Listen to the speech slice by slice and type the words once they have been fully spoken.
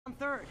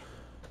third.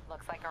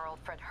 Looks like our old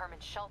friend Herman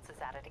Schultz is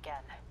at it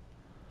again.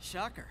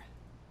 Shocker.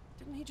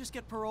 Didn't he just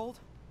get paroled?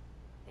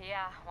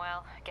 Yeah,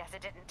 well, I guess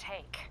it didn't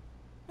take.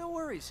 No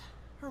worries.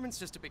 Herman's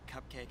just a big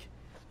cupcake.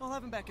 I'll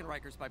have him back in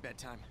Rikers by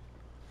bedtime.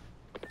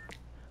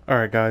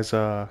 Alright guys,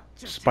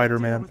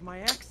 Spider-Man. With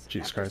my ex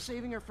Jesus after Christ.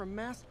 saving her from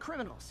masked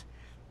criminals.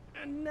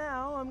 And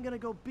now I'm gonna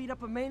go beat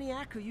up a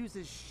maniac who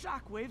uses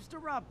shockwaves to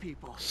rob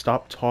people.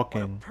 Stop What a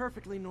talking.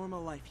 perfectly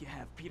normal life you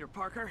have, Peter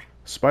Parker.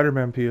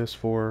 Spider-Man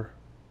PS4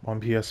 on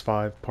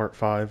PS5 Part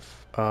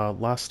 5.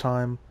 Last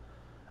time,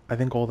 I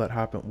think all that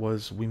happened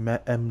was we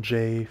met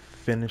MJ,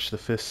 finished the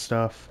fist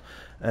stuff,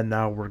 and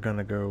now we're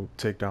gonna go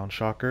take down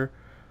Shocker.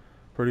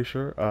 Pretty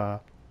sure.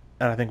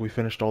 And I think we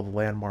finished all the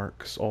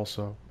landmarks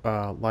also.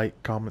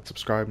 Like, comment,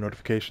 subscribe,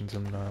 notifications,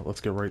 and let's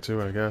get right to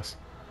it, I guess.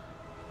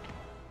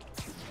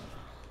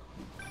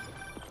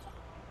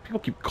 People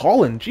keep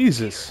calling,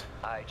 Jesus.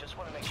 I just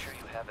want to make sure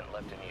you haven't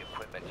left any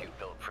equipment you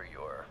built for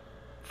your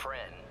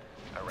friend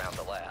around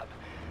the lab.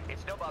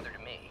 It's no bother to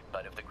me,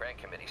 but if the grant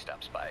committee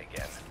stops by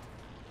again...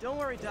 Don't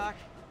worry, Doc.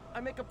 I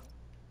make a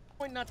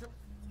point not to...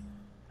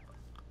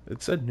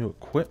 It said new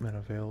equipment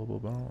available,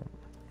 but I don't...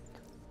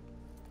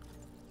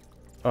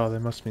 Oh, they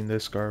must mean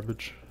this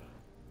garbage.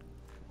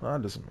 Well,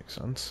 that doesn't make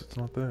sense. It's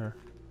not there.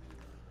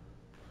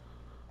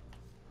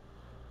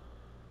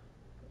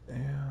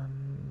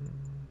 And...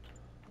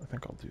 I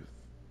think I'll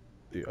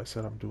do... I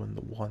said I'm doing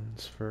the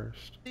ones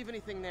first. Leave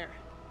anything there.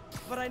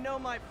 But I know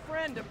my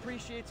friend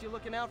appreciates you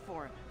looking out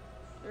for him.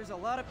 There's a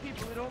lot of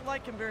people who don't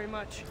like him very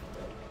much.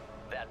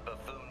 That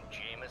buffoon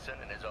Jameson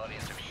and his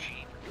audience of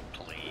sheep,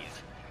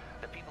 please.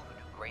 The people who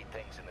do great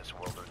things in this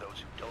world are those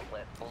who don't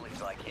let bullies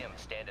like him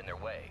stand in their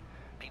way.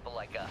 People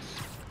like us.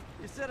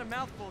 You said a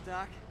mouthful,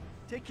 Doc.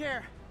 Take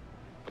care.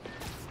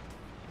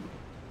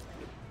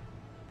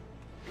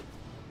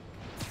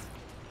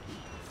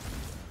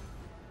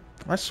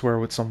 I swear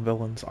with some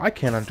villains, I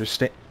can't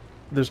understand.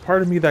 There's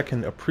part of me that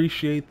can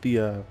appreciate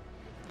the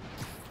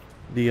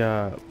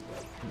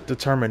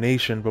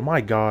determination, but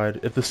my god,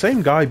 if the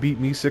same guy beat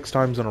me 6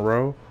 times in a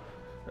row,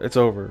 it's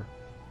over.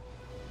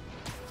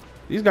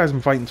 These guys have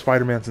been fighting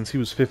Spider-Man since he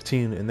was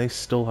 15, and they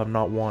still have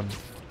not won.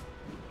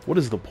 What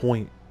is the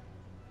point?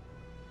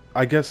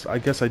 I guess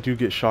I do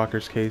get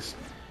Shocker's case.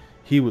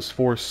 He was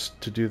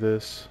forced to do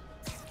this.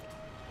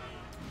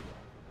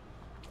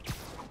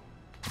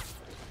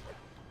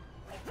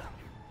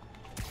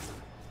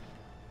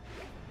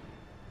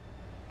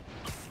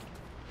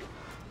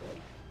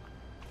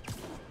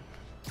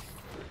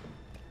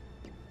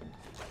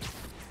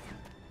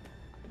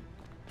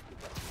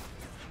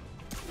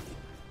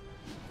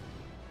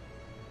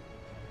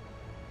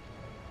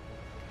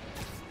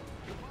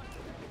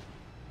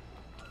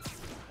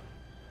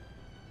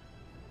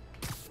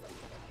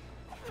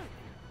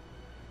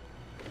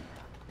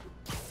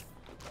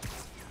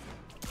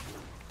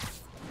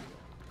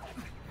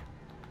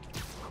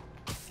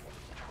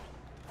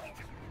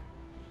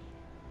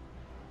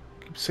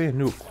 Saying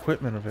new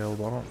equipment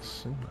available, I don't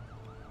see it.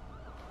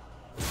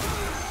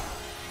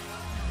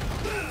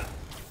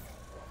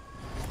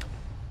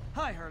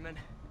 Hi, Herman.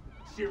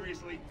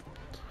 Seriously?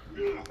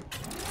 Give it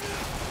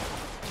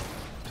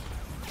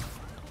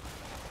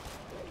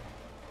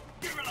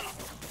up!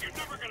 You're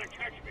never gonna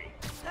catch me!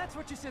 That's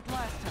what you said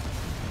last time.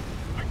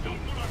 I don't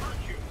want to hurt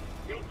you!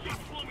 You'll just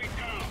slow me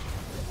down!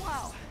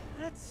 Wow,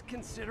 that's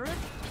considerate.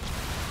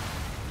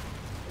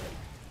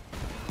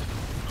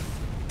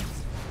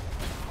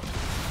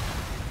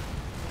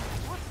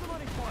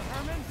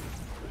 Herman?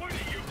 What do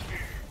you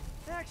care?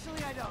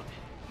 Actually, I don't.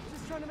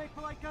 Just trying to make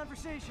polite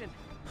conversation.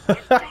 I'm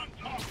done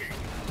talking!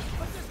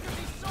 But this could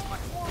be so much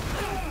more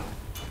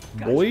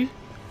fun! Boy?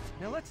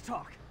 Now let's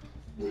talk.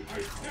 I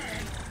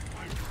said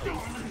I'm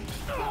done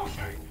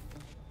talking!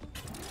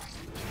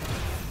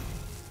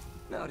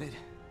 Noted.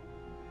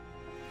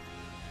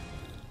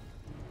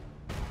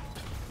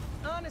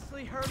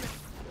 Honestly, Herman,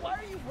 why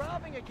are you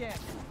robbing again?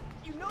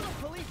 You know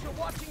the police are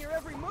watching your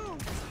every move.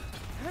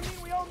 I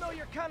mean, we all know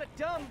you're kind of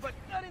dumb, but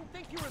I didn't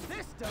think you were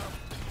this dumb.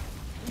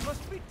 You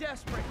must be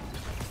desperate,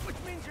 which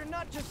means you're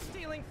not just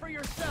stealing for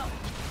yourself.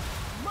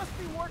 You must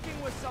be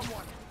working with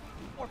someone,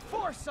 or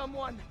for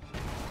someone.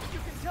 You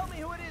can tell me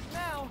who it is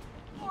now,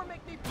 or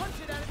make me punch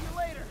it out of you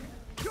later.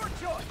 Your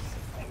choice.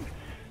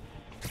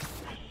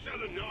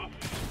 Said enough.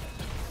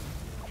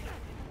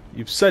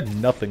 You've said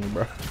nothing,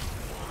 bro.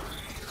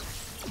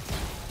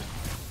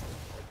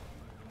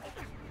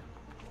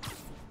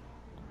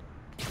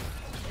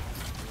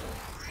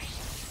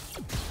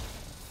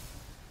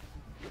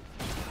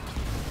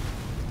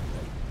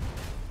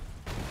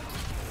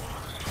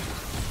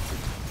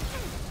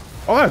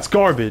 Oh, that's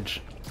garbage.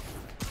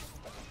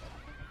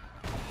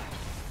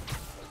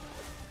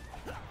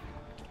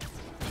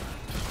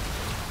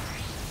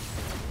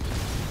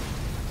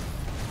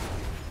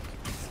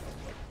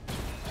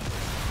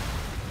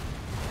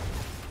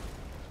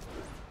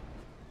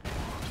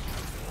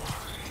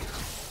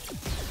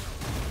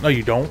 No,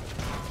 you don't,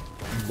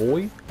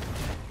 boy.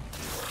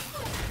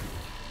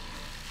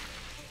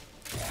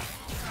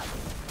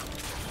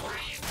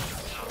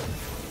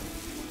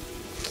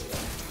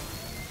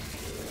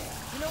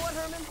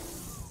 Herman?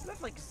 You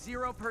have like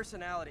zero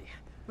personality,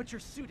 but your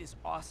suit is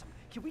awesome.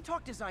 Can we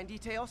talk design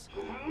details?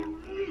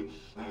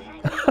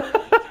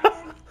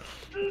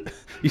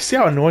 You see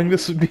how annoying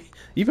this would be?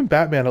 Even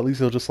Batman, at least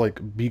he'll just like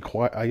be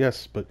quiet, I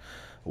guess, but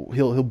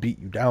he'll beat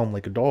you down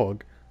like a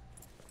dog.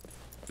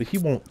 But he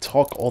won't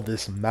talk all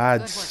this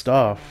mad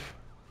stuff.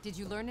 Spider-Man. Did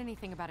you learn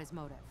anything about his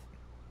motive?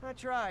 I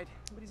tried,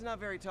 but he's not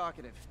very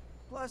talkative.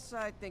 Plus,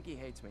 I think he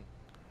hates me.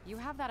 You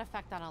have that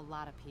effect on a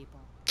lot of people.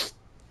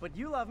 But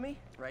you love me,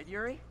 right,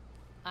 Yuri?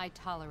 I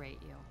tolerate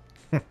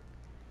you.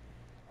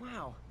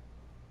 Wow.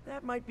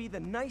 That might be the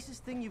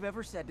nicest thing you've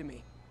ever said to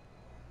me.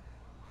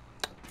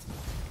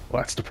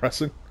 Well, that's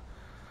depressing.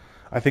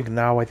 I think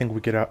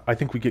we get out. I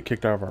think we get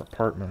kicked out of our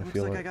apartment. I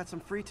feel Looks like I got some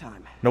free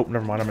time. Nope,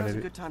 never mind. I'm an Now's a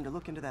idiot. good time to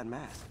look into that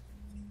mask.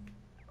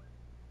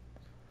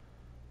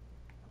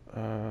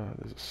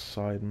 There's a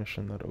side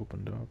mission that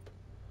opened up.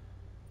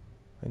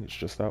 I think it's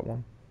just that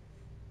one.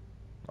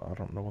 I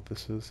don't know what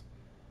this is.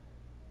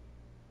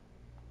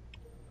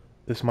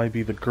 This might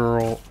be the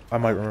girl. I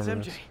might remember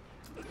It's this.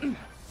 MJ.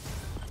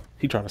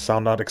 He trying to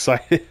sound not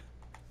excited.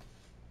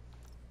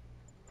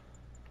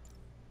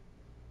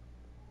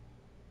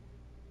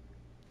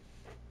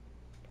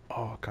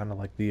 Oh, kind of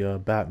like the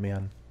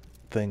Batman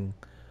thing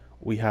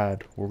we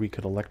had where we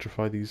could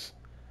electrify these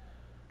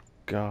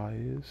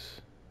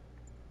guys.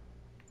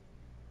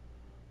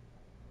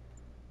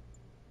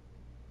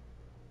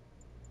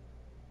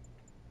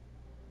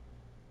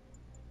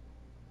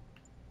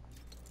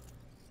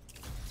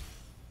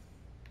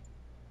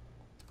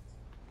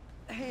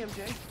 Hey,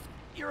 MJ.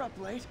 You're up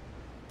late.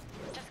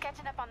 Just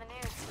catching up on the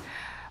news.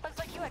 Looks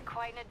like you had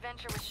quite an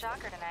adventure with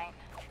Shocker tonight.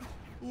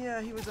 Yeah,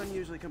 he was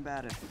unusually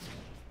combative.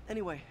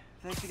 Anyway,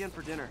 thanks again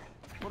for dinner.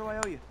 What do I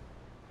owe you?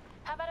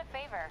 How about a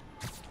favor?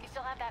 You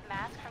still have that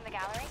mask from the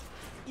gallery?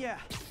 Yeah.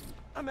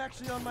 I'm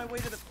actually on my way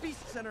to the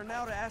Beast Center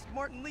now to ask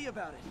Martin Lee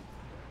about it.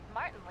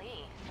 Martin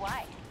Lee?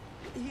 Why?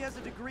 He has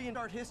a degree in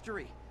art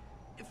history.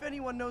 If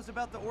anyone knows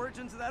about the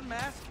origins of that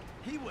mask,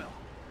 he will.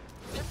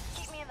 Just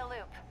keep me in the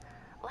loop.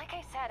 Like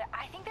I said,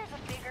 I think there's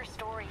a bigger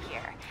story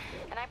here,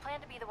 and I plan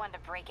to be the one to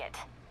break it.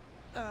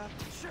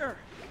 Sure.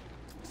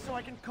 So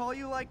I can call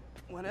you, like,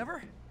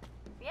 whenever?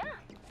 Yeah,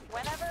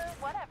 whenever,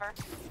 whatever.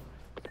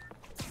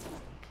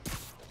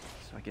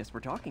 So I guess we're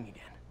talking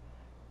again.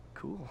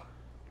 Cool.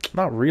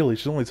 Not really.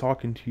 She's only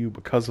talking to you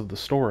because of the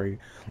story.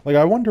 Like,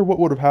 I wonder what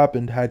would have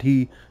happened had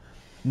he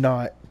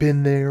not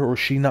been there, or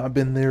she not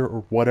been there,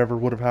 or whatever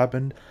would have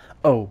happened.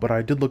 Oh, but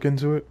I did look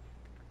into it.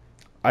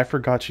 I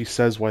forgot she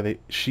says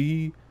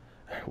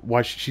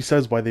she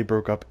says why they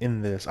broke up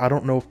in this. I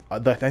don't know if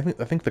I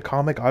think the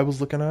comic I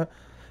was looking at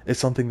is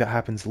something that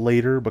happens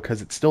later,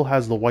 because it still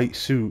has the white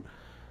suit,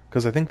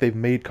 because I think they've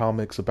made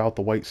comics about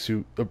the white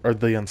suit, or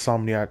the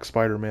Insomniac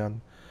Spider-Man.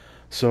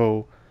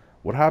 So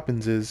what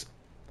happens is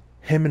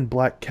him and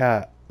Black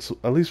Cat, so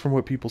at least from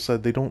what people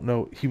said, they don't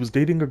know, he was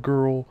dating a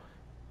girl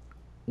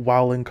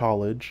while in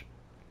college,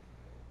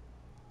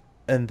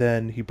 and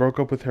then he broke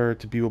up with her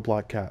to be with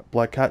Black Cat.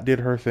 Black Cat did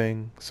her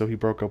thing, so he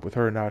broke up with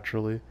her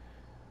naturally.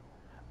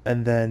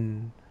 And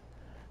then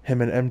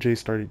him and MJ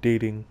started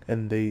dating,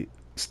 and they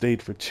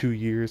stayed for 2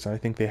 years, and I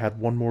think they had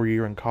one more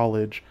year in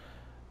college,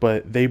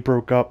 but they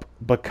broke up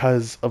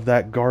because of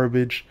that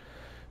garbage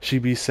she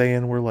be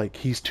saying, where like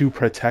he's too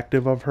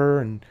protective of her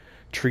and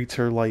treats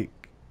her like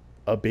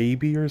a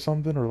baby or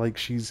something, or like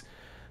she's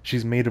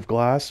made of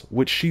glass,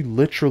 which she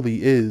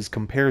literally is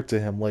compared to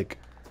him. Like,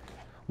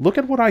 look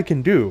at what I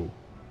can do.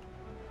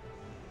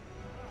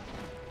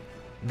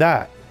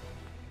 That.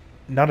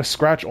 Not a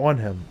scratch on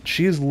him.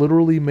 She is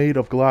literally made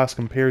of glass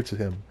compared to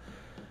him.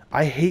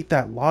 I hate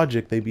that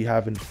logic they be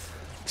having.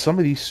 Some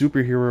of these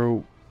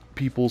superhero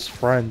people's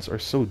friends are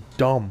so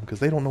dumb because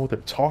they don't know what they're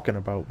talking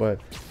about,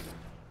 but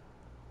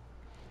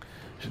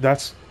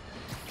that's...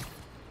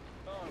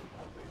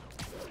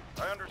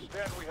 I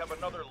understand we have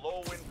another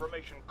low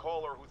information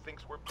caller who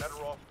thinks we're better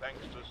off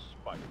thanks to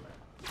Spider-Man.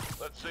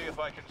 Let's see if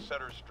I can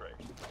set her straight.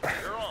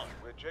 You're on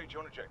with J.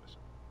 Jonah Jameson.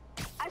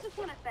 I just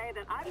want to say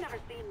that I've never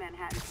seen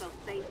Manhattan so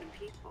safe and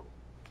peaceful.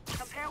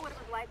 Compare what it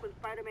was like when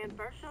Spider-Man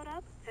first showed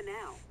up to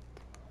now.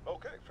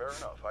 Okay, fair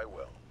enough, I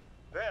will.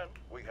 Then,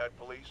 we had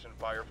police and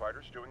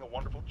firefighters doing a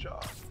wonderful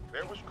job.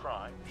 There was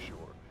crime,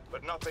 sure,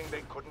 but nothing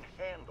they couldn't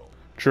handle.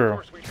 True. Of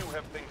course, we do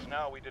have things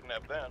now we didn't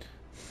have then.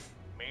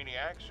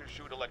 Maniacs who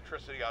shoot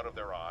electricity out of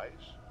their eyes.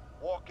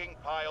 Walking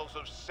piles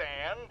of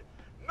sand.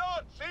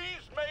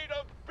 Nazis made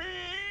of bees!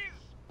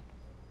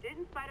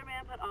 Didn't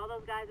Spider-Man put all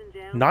those guys in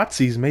jail?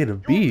 Nazis made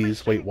of You're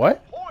bees? Wait, missing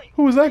what? the point.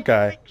 Who was that They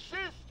guy? didn't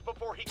exist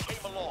before he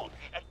came along.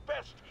 At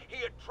best,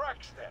 he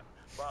attracts them.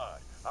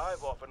 But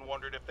I've often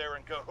wondered if they're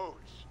in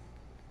cahoots.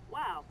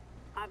 Wow,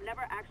 I've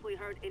never actually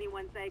heard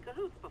anyone say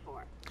cahoots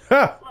before.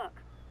 Ha! Look,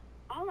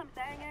 all I'm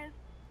saying is,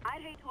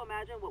 I'd hate to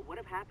imagine what would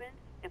have happened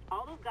if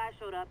all those guys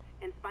showed up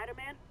and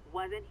Spider-Man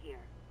wasn't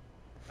here.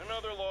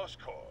 Another lost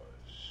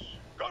cause.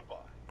 Goodbye.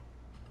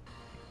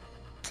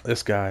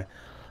 This guy.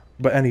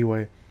 But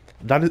anyway,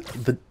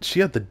 She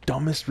had the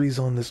dumbest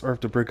reason on this earth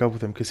to break up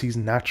with him, because he's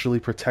naturally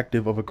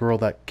protective of a girl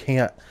that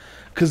can't.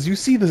 Because you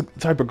see the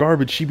type of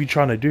garbage she be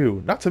trying to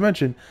do. Not to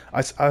mention,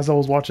 as I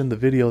was watching the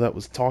video that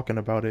was talking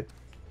about it,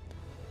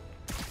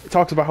 it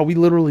talks about how we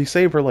literally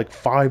save her like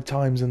 5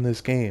 times in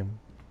this game.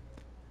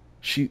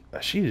 She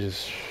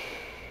just,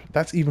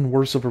 that's even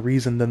worse of a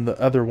reason than the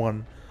other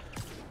one.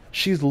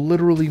 She's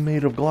literally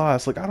made of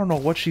glass. Like, I don't know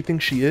what she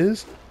thinks she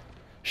is.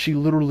 She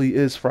literally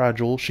is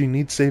fragile. She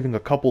needs saving a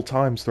couple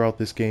times throughout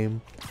this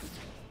game.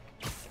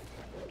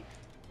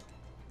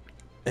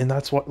 And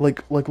that's why,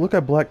 like look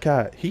at Black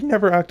Cat. He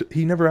never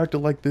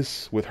acted like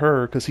this with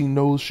her, because he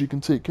knows she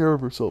can take care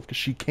of herself, because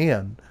she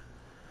can.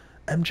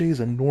 MJ is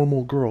a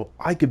normal girl.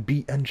 I could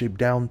beat MJ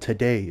down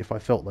today if I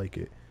felt like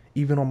it,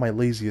 even on my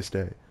laziest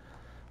day.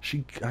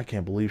 I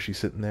can't believe she's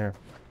sitting there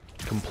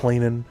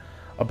complaining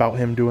about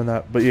him doing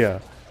that. But yeah,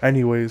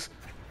 anyways,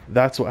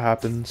 that's what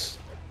happens.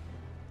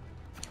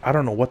 I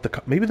don't know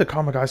what maybe the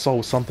comic I saw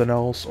was something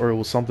else, or it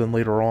was something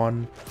later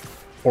on,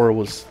 or it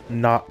was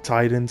not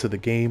tied into the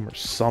game or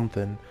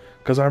something,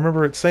 because I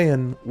remember it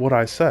saying what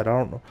I said.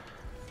 I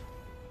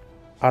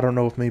don't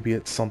know if maybe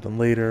it's something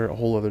later, a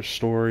whole other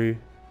story,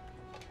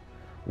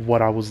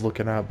 what I was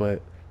looking at.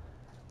 But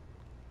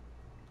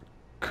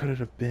could it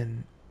have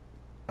been,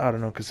 I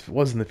don't know, because if it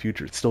was in the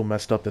future, it's still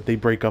messed up that they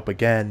break up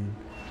again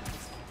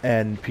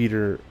and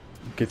Peter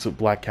gets with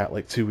Black Cat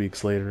like 2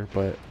 weeks later.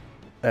 But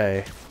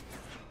hey.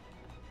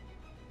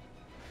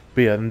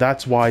 But yeah, and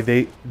that's why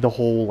the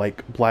whole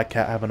like Black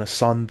Cat having a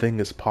son thing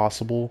is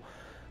possible,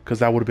 because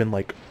that would have been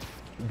like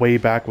way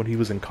back when he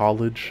was in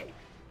college,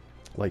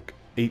 like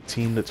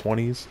 18 to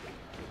 20s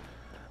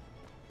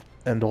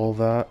and all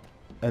that.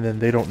 And then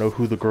they don't know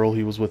who the girl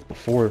he was with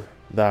before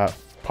that,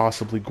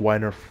 possibly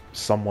Gwen or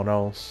someone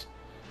else,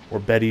 or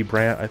Betty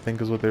Brant, I think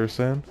is what they were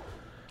saying.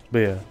 But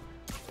yeah,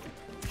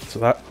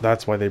 so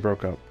that's why they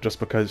broke up, just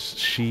because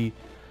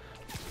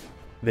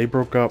they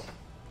broke up.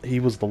 He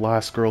was the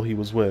last girl he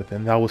was with,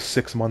 and that was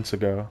 6 months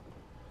ago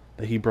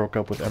that he broke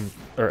up with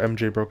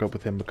MJ broke up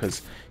with him,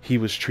 because he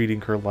was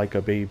treating her like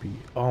a baby.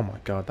 Oh my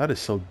god, that is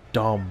so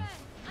dumb.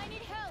 I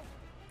need help.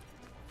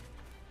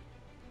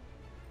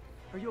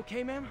 Are you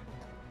okay, ma'am?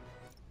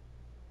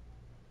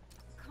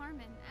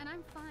 Carmen, and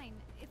I'm fine.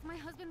 It's my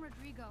husband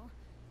Rodrigo.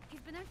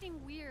 He's been acting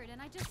weird,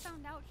 and I just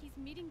found out he's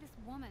meeting this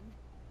woman.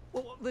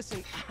 Well,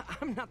 listen,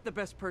 I'm not the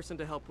best person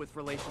to help with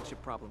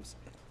relationship problems.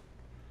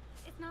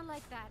 It's not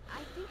like that.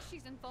 I think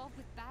she's involved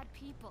with bad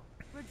people.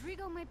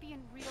 Rodrigo might be in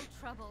real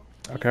trouble.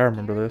 Okay, I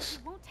remember this.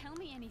 He won't tell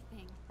me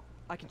anything.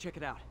 I can check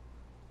it out.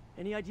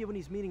 Any idea when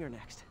he's meeting her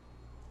next?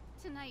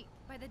 Tonight,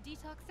 by the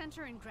detox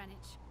center in Greenwich.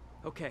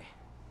 Okay.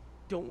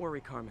 Don't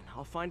worry, Carmen.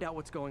 I'll find out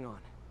what's going on.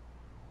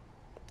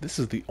 This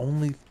is the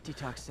only...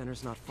 Detox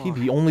center's not far. He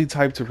the only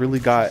type to really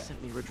got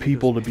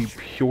people to be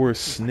pure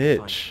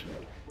snitch.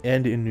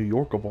 And in New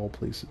York, of all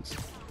places.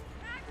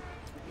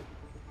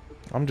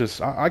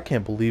 I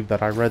can't believe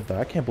that I read that.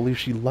 I can't believe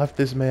she left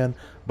this man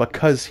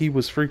because he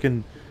was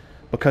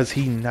because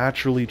he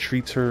naturally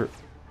treats her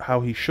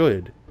how he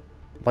should.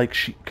 Like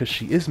because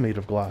she is made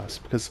of glass.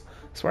 Because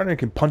Spider-Man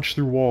can punch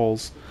through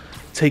walls,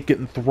 take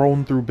getting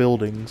thrown through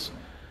buildings,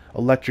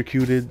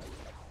 electrocuted,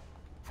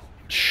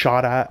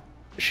 shot at.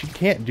 She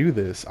can't do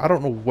this. I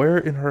don't know where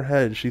in her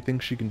head she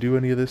thinks she can do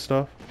any of this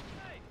stuff.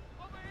 Hey,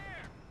 over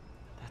here.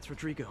 That's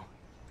Rodrigo.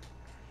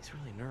 He's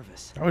really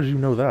nervous. How would you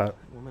know that?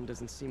 That woman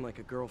doesn't seem like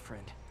a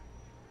girlfriend.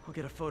 I'll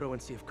get a photo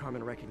and see if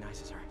Carmen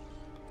recognizes her.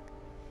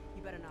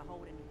 You better not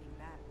hold anything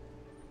back.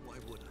 Why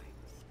would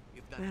I?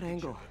 If That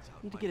angle.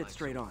 Need to get it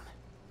straight on.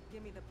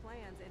 Give me the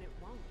plans and it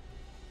won't.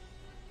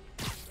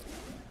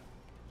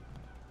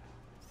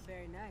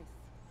 Very nice.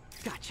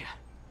 Gotcha.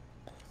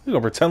 You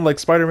gonna pretend like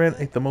Spider-Man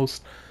ain't the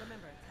most...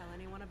 Remember, tell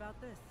anyone about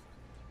this,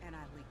 and I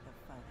leak the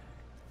photo.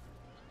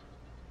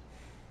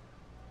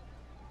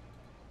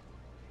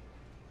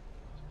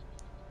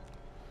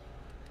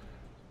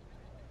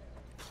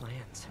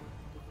 Plans.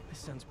 This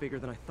sounds bigger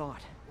than I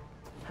thought.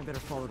 I better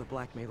follow the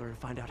blackmailer and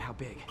find out how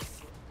big.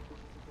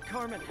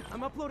 Carmen,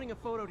 I'm uploading a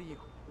photo to you.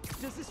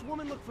 Does this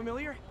woman look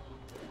familiar?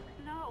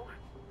 No,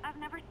 I've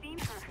never seen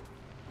her.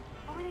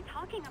 What were they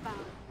talking about?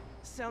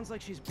 Sounds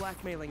like she's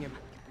blackmailing him.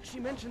 She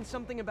mentioned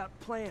something about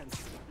plans.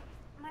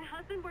 My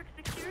husband works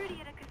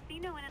security at a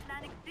casino in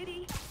Atlantic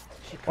City.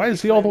 Why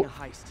is he all the... A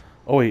heist.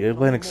 Oh wait,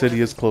 Atlantic City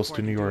is close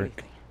to New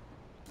York.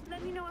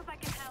 Let me know if I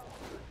can help.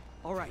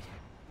 All right.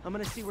 I'm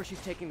gonna see where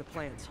she's taking the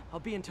plans. I'll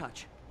be in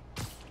touch.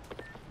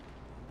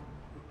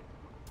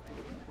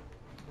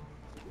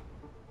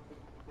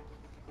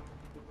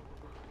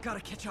 Gotta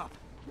catch up.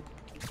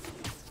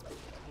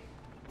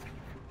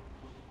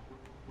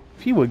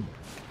 If he would...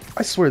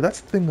 I swear,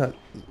 that's the thing that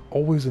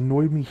always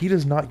annoyed me. He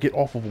does not get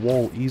off of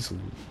wall easily.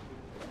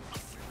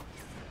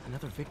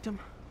 Another victim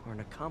or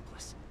an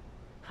accomplice?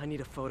 I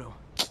need a photo.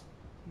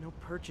 No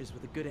perches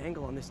with a good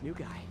angle on this new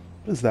guy.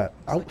 What is that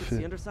Looks like it's outfit?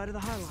 the underside of the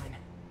High Line.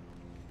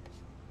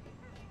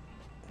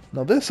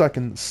 Now this I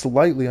can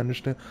slightly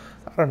understand.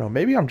 I don't know,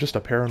 maybe I'm just a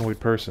paranoid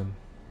person.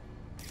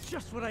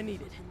 Just what I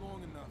needed.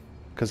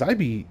 Because I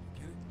be...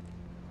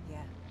 Yeah,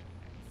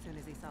 as soon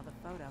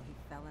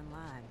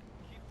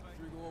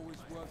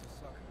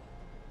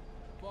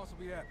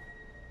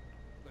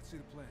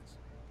sense.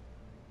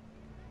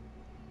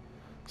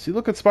 See,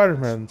 look at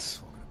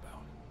Spider-Man's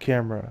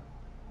camera.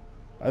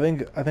 I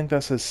think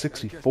that says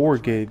 64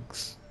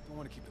 gigs. Don't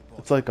want to keep the ball.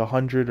 It's like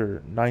 100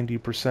 or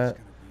 90%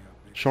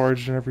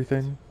 charged and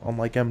everything,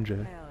 unlike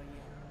MJ. Hell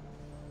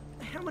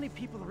yeah. How many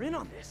people are in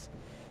on this?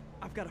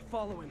 I've got to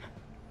follow him.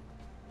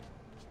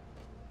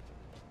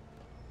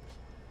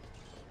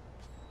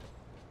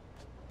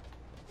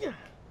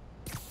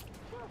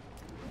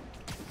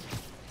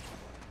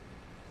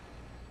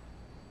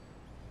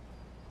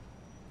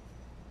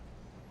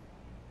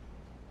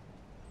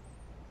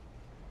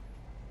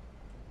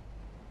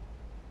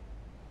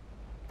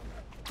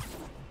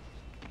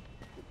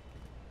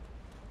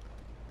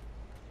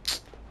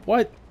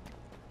 What?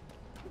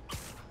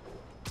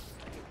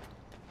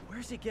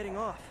 Where's he getting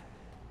off?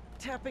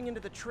 Tapping into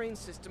the train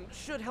system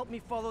should help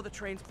me follow the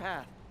train's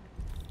path.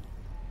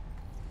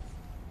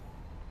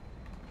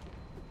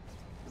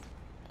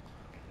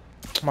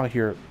 I'm out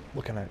here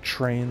looking at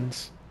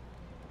trains.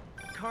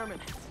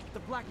 Carmen, the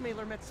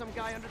blackmailer met some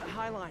guy under the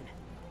High Line.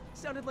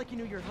 Sounded like you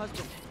knew your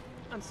husband.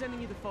 I'm sending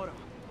you the photo.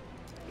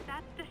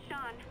 That's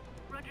Deshaun,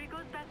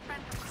 Rodrigo's best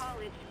friend from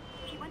college.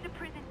 He went to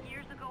prison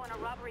years ago on a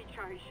robbery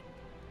charge.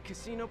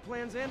 Casino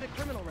plans and a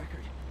criminal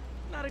record.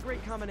 Not a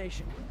great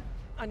combination.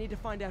 I need to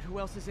find out who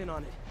else is in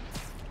on it.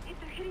 If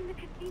they're hitting the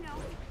casino,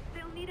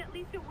 they'll need at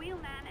least a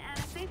wheelman and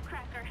a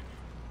safecracker.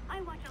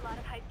 I watch a lot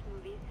of heist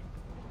movies.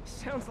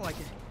 Sounds like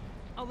it.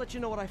 I'll let you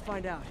know what I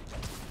find out.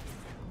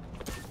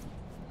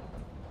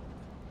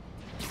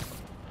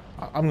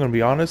 I'm gonna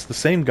be honest, the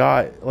same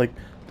guy, like,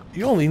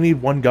 you only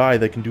need one guy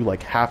that can do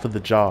like half of the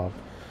job.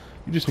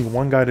 You just need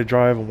one guy to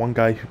drive and one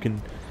guy who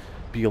can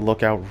be a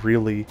lookout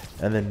really,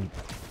 and then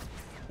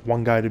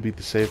one guy to be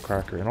the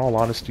safecracker. In all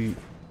honesty,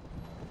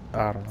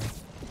 I don't know.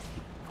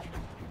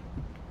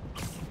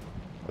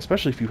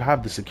 Especially if you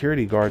have the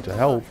security guard to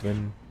help,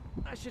 then...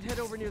 I should head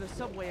over near the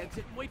subway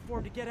exit and wait for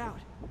him to get out.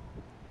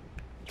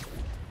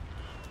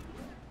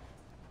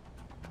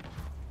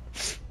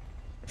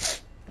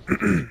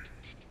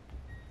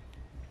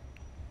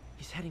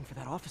 He's heading for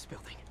that office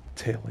building.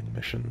 Tailing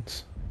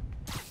missions.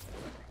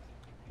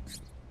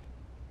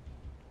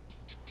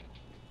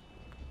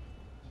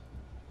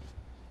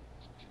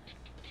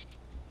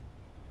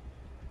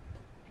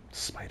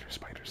 Spider,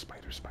 spider,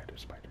 spider, spider,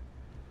 spider.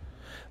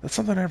 That's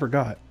something I never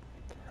got.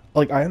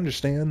 Like, I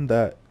understand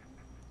that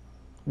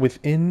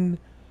within,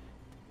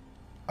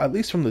 at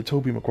least from the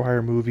Tobey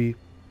Maguire movie,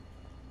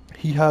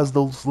 he has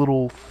those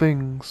little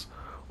things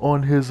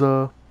on his,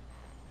 I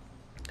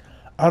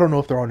don't know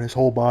if they're on his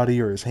whole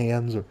body or his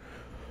hands or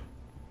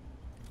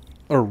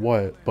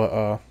what,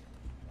 but,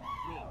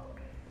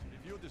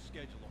 Review the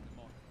schedule on the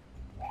monitor.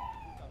 Put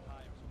the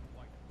tires on the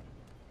white.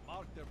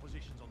 Mark their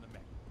positions on the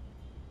map.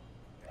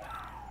 You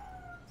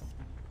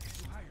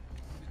hired him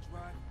to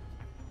drive.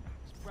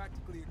 He's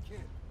practically a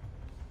kid.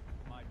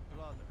 My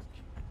brother's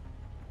kid.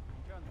 You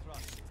can't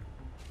trust him.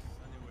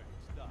 Anyway,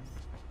 it's done.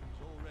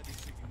 He's already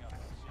picking up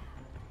our scene.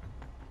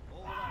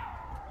 All right.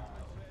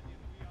 Almost ready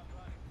and we are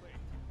running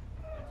late.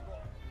 Let's go.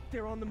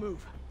 They're on the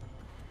move.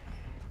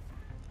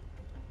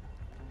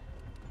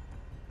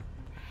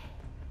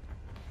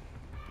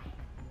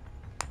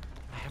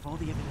 I have all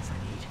the evidence I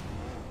need.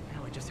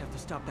 Now I just have to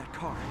stop that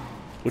car.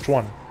 which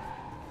one?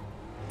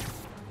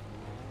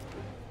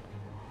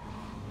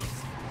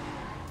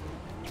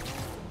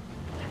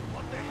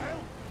 What the hell?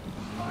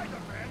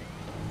 Spider-Man?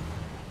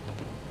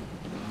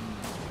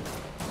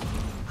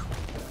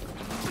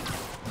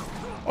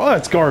 Oh,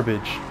 that's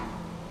garbage.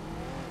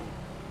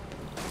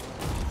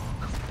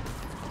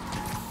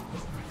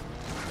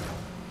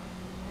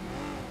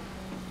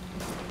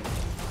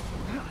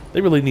 They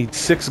really need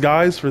 6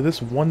 guys for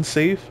this one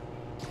safe?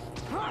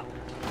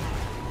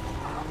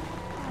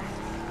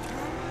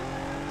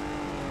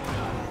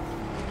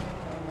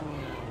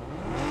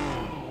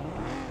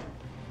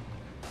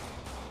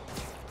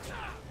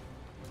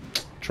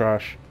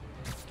 Trash.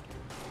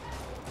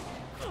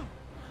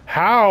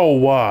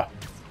 How?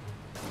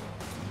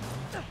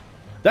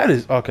 That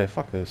is... Okay,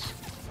 fuck this.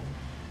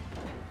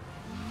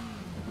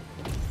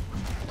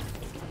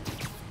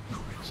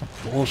 Some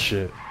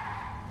bullshit.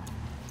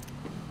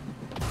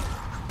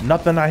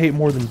 Nothing I hate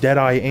more than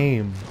dead-eye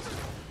aim.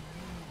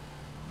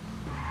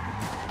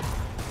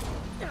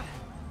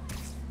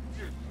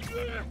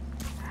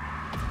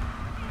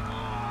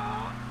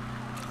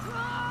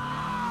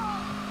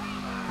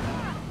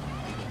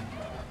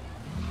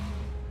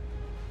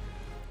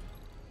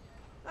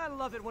 I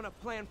love it when a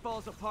plan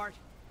falls apart.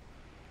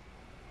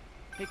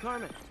 Hey,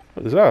 Carmen.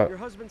 What is that? Your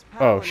husband's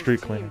pal and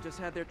street his cleaner. team just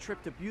had their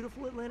trip to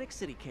beautiful Atlantic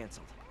City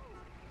canceled.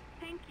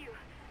 Thank you.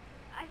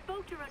 I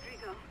spoke to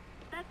Rodrigo.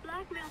 That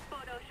blackmail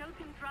photo shows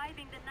him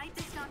driving the night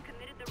Deshaun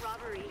committed the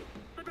robbery.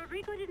 But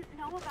Rodrigo didn't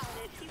know about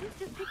it. He was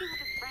just picking up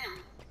his friend.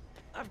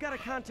 I've got a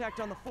contact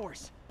on the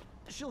force.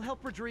 She'll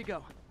help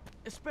Rodrigo,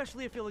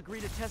 especially if he'll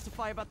agree to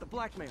testify about the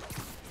blackmail.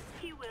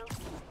 He will.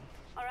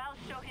 Or I'll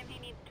show him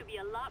he needs to be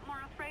a lot more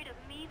afraid of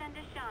me than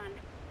Deshaun.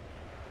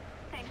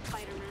 Thanks,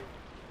 Spider-Man.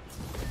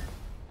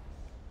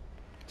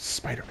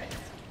 Spider-Man.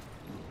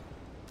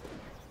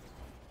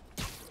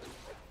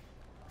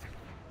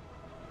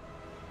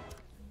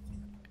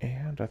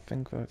 And I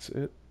think that's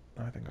it.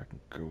 I think I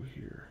can go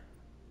here.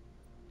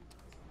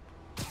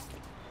 I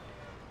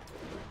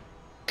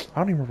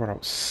don't even remember what I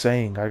was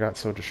saying. I got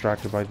so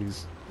distracted by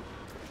this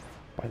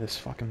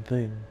fucking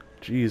thing.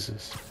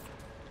 Jesus.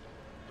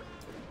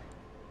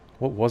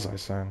 What was I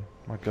saying?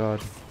 My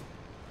God.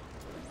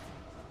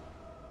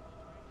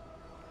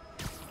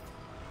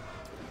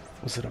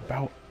 Was it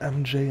about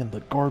MJ and the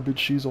garbage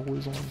she's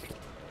always on?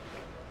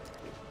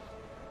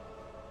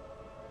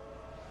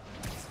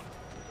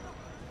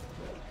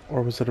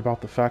 Or was it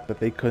about the fact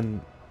that they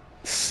couldn't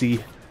see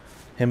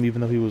him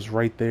even though he was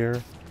right there?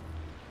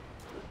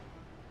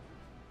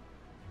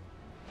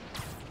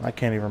 I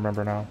can't even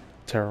remember now.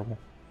 Terrible.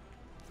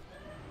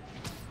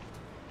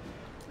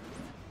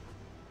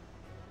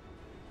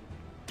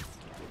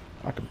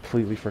 I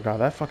completely forgot.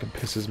 That fucking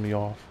pisses me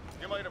off.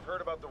 You might have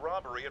heard about the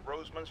robbery at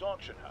Roseman's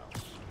auction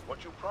house.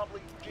 What you probably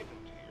didn't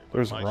hear,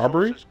 There's a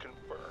robbery? sources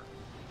confirm,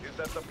 is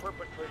that the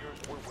perpetrators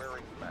were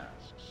wearing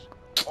masks.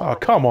 Oh,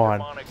 come on.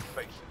 Demonic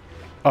faces.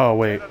 Oh,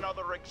 wait. Yet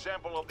another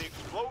example of the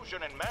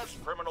explosion in mass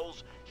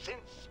criminals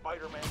since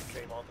Spider-Man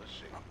came on the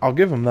scene. I'll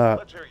give him that.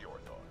 Let's hear your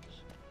thoughts.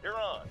 You're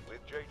on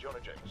with J. Jonah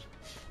Jameson.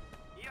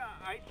 Yeah,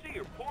 I see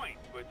your point,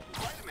 but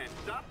Spider-Man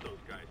stopped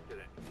those guys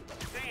today.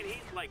 Saying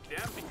he's like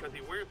them because he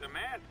wears a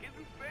mask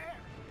isn't fair.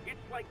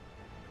 It's like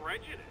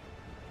prejudice.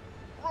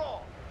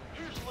 Wrong.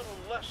 Here's a little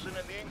lesson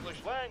in the English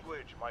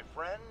language, my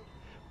friend.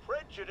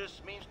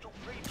 Prejudice means to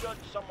prejudge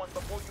someone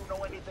before you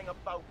know anything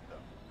about them.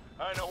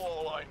 I know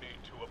all I need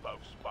to about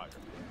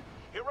Spider-Man.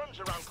 He runs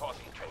around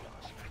causing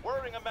chaos,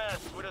 wearing a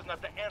mask so he doesn't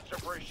have to answer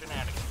for his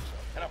shenanigans,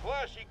 and a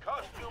flashy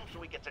costume so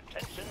he gets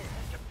attention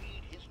to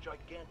feed his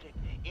gigantic,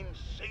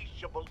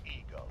 insatiable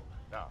ego.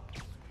 Now,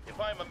 if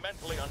I'm a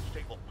mentally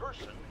unstable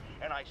person,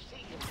 and I see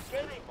him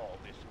getting all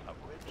this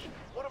coverage,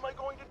 what am I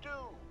going to do?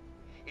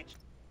 It's...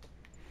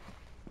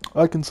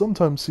 I can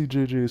sometimes see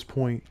JJ's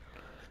point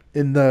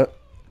in that,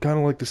 kind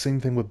of like the same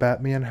thing with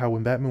Batman, how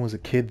when Batman was a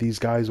kid, these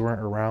guys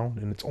weren't around,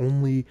 and it's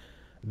only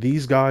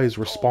these guys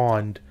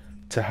respond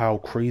to how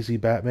crazy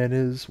Batman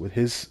is with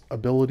his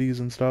abilities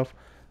and stuff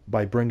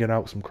by bringing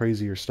out some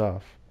crazier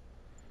stuff.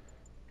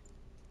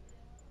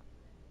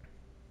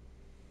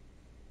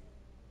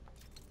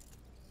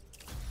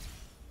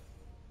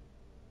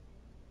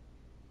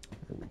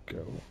 There we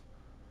go.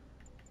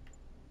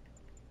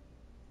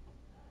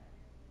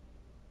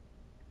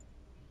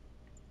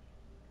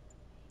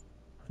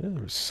 Yeah,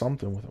 there was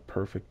something with a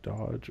perfect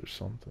dodge or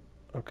something.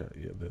 Okay,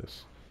 yeah,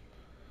 this.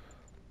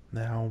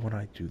 Now, when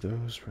I do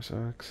those for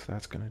sex,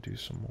 that's gonna do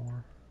some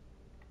more.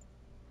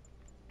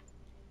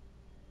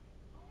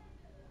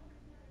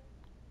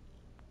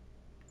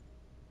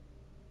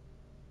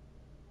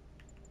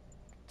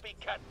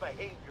 Cat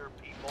behavior,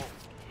 people,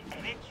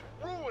 and it's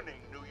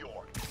ruining New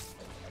York.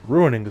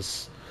 Ruining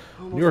is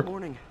Almost New York.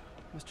 Morning.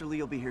 Mr.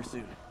 Lee will be here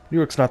soon. New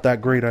York's not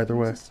that great either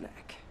way. A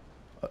snack.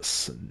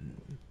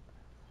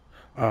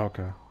 Oh,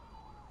 okay.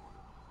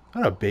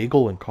 Not a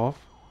bagel and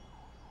coffee?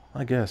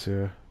 I guess,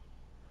 yeah.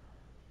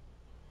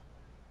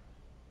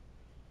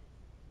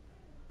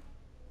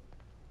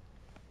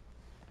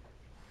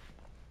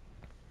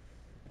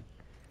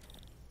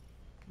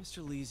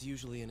 Mr. Lee's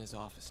usually in his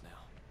office now.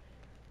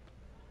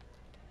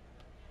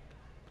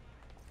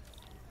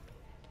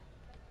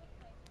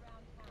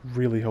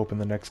 Really hope in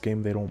the next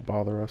game they don't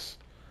bother us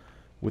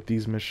with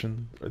these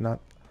missions. Or not.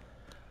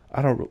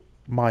 I don't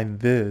mind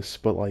this,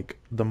 but like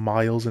the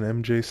Miles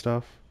and MJ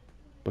stuff,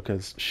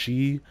 because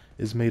she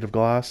is made of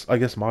glass. I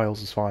guess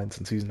Miles is fine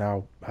since he's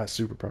now has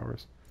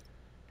superpowers.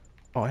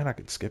 Oh, and I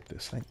can skip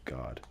this. Thank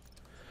God.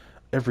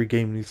 Every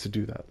game needs to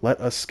do that.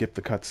 Let us skip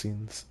the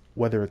cutscenes,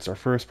 whether it's our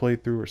first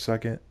playthrough or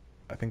second.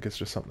 I think it's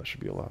just something that should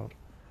be allowed.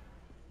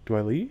 Do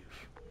I leave?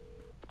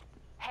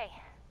 Hey.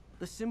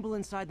 The symbol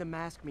inside the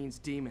mask means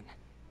demon.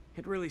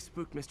 It really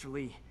spooked Mr.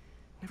 Lee.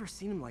 Never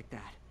seen him like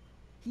that.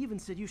 He even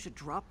said you should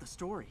drop the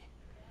story.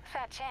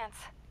 Fat chance.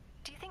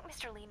 Do you think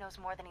Mr. Lee knows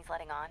more than he's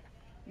letting on?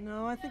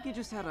 No, I think he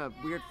just had a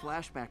weird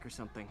flashback or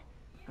something.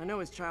 I know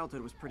his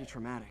childhood was pretty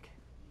traumatic.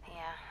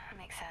 Yeah,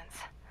 makes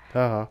sense.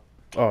 Haha.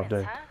 Oh, Demons,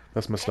 dang. huh?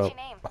 That's messed Catchy up.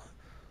 name.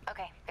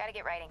 Okay, gotta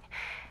get writing.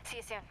 See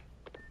you soon.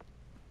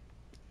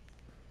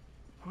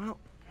 Well,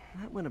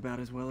 that went about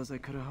as well as I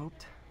could have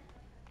hoped.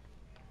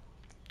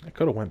 It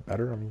could have went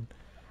better. I mean,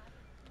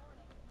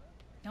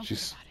 Don't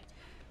she's think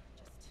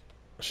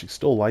about it. she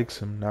still likes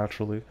him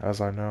naturally,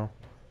 as I know.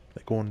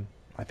 They go and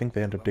I think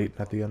they end up dating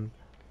at the end.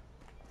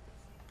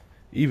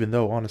 Even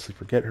though, honestly,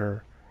 forget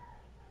her.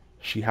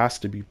 She has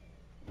to be.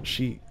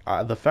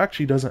 The fact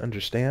she doesn't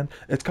understand.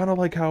 It's kind of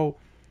like how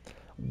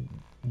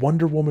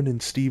Wonder Woman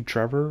and Steve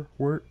Trevor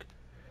work,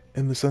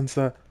 in the sense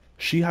that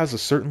she has a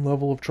certain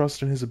level of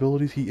trust in his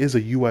abilities. He is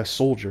a U.S.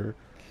 soldier,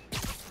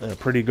 and a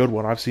pretty good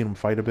one. I've seen him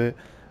fight a bit,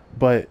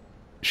 but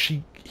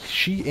she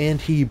and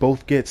he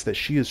both gets that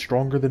she is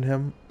stronger than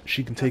him.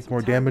 She can take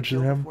more damage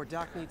than him,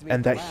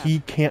 and that he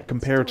can't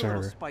compare to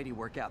her. Spidey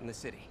work out in the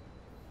city.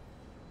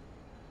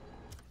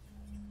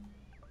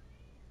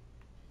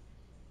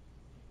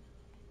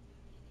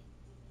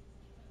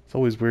 It's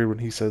always weird when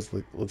he says,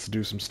 like, let's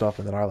do some stuff,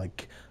 and then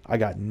I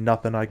got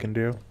nothing I can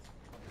do.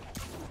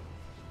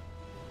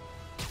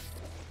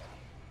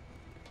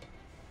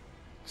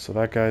 So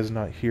that guy's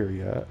not here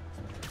yet.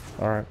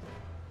 Alright.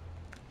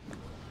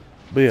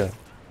 But yeah.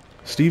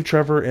 Steve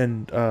Trevor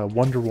and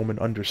Wonder Woman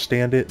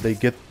understand it. They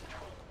get...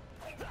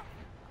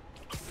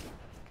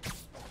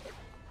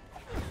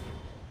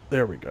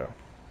 There we go.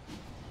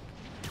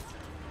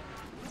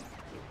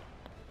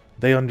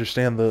 They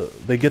understand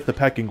they get the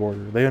pecking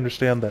order. They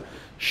understand that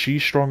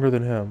she's stronger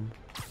than him.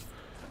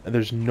 And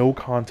there's no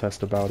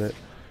contest about it.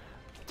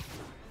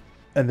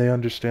 And they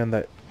understand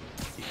that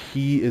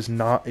he is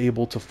not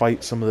able to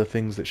fight some of the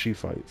things that she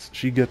fights.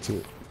 She gets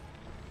it.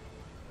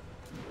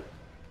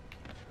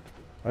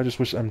 I just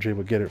wish MJ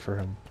would get it for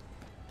him.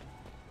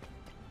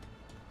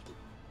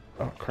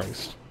 Oh,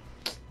 Christ.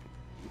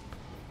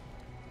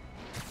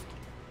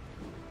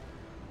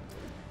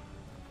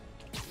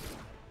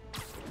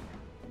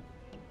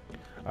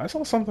 I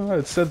saw something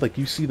that said, like,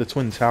 you see the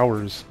Twin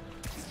Towers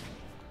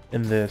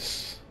in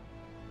this.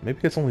 Maybe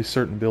it's only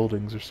certain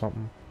buildings or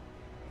something.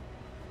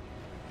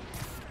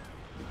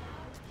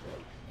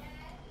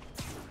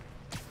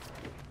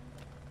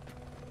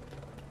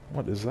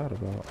 What is that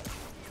about?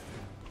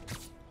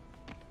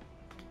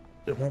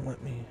 It won't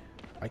let me...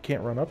 I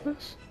can't run up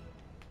this?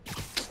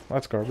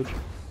 That's garbage.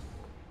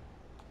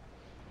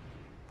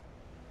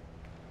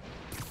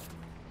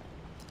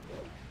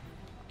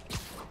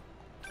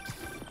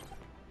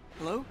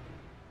 Hello?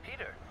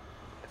 Peter,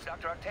 it's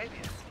Dr.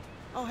 Octavius.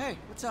 Oh, hey,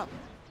 what's up?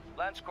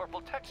 Lance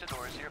Corporal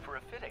Texador is here for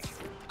a fitting.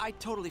 I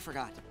totally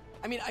forgot.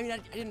 I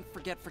didn't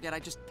forget. I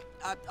just,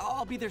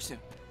 I'll be there soon.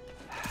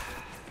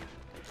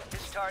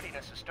 His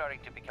tardiness is starting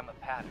to become a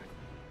pattern.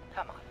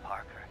 Come on,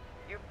 Parker.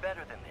 You're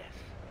better than this.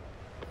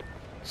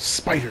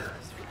 Spider!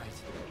 That's right.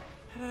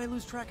 How did I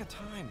lose track of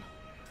time?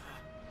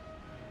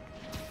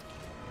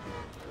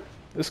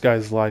 This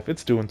guy's life,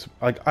 it's doing...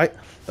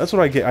 That's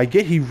what I get. I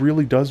get he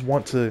really does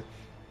want to...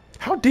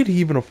 How did he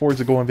even afford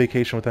to go on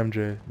vacation with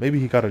MJ? Maybe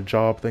he got a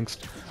job thanks...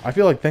 I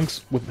feel like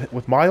thanks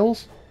with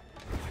Miles...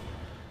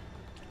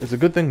 It's a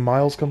good thing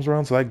Miles comes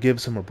around, so that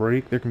gives him a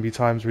break. There can be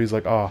times where he's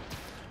like, ah,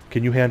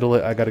 can you handle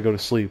it? I gotta go to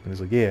sleep. And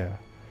he's like, yeah.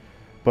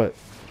 But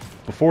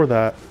before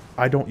that,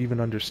 I don't even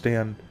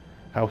understand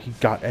how he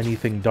got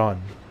anything done.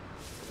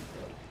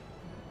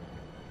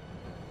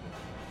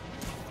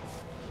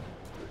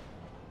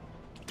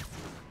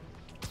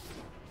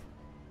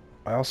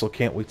 I also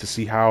can't wait to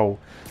see how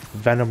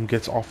Venom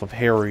gets off of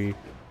Harry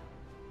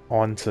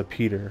onto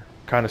Peter.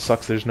 Kind of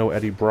sucks there's no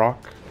Eddie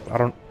Brock.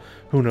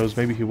 Who knows,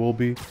 maybe he will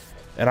be.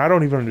 And I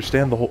don't even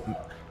understand the whole...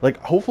 Like,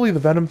 hopefully the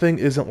Venom thing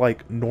isn't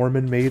like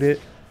Norman made it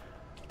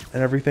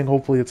and everything.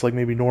 Hopefully it's like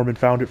maybe Norman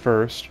found it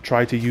first,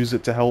 tried to use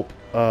it to help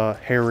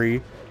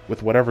Harry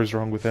with whatever's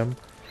wrong with him.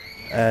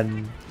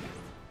 And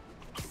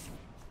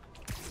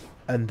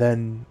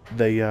then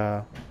they...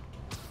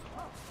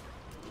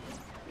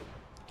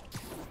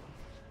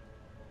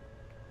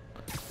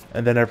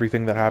 And then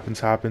everything that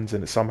happens,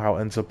 and it somehow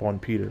ends up on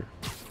Peter.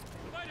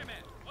 Spider-Man,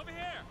 over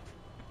here!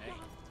 Hey.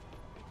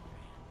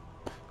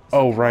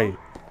 Oh, right.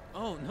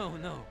 Oh,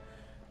 no.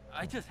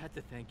 I just had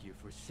to thank you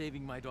for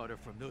saving my daughter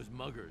from those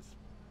muggers.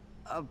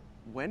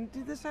 When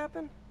did this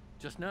happen?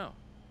 Just now.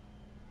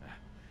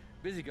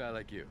 Busy guy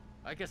like you.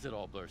 I guess it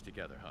all blurs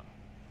together, huh?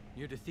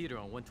 Near the theater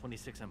on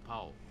 126 and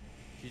Powell.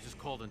 She just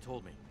called and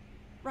told me.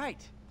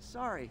 Right.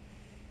 Sorry.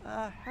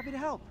 Happy to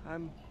help.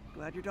 I'm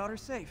glad your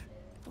daughter's safe.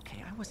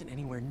 Okay, I wasn't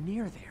anywhere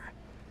near there.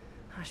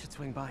 I should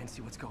swing by and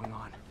see what's going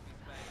on.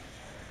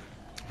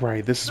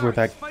 Right, this is where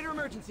that... Spider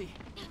emergency!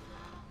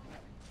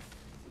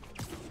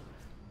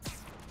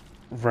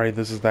 Right,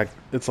 this is that...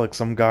 It's like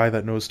some guy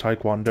that knows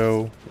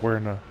Taekwondo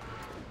wearing a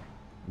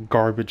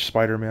garbage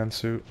Spider-Man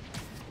suit.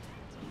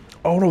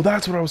 Oh no,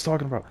 that's what I was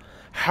talking about.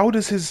 How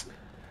does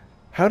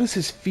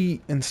his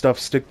feet and stuff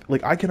stick...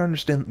 Like, I can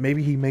understand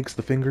maybe he makes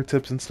the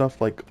fingertips and stuff,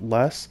 like,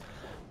 less.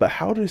 But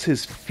how does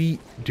his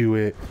feet do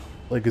it?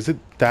 Like, is it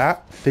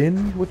that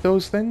thin with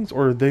those things?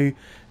 Or are they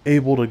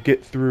able to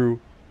get through...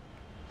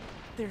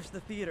 There's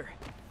the theater.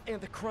 And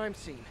the crime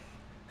scene.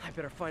 I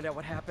better find out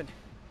what happened.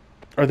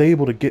 Are they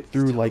able to get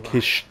through, like,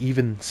 his...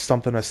 even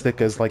something as thick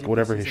as, like,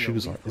 whatever his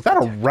shoes are? Is that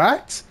a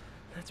rat?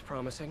 That's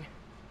promising.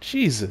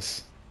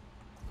 Jesus.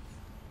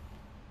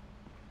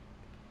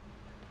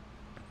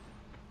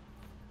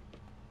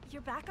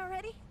 You're back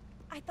already?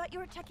 I thought you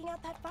were checking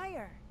out that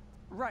fire.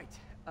 Right.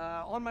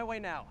 On my way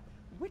now.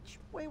 Which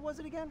way was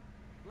it again?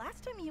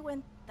 Last time you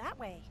went that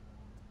way.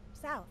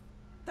 South.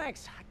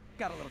 Thanks. I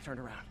got a little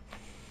turned around.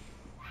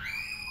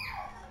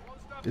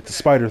 It's a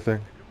spider thing.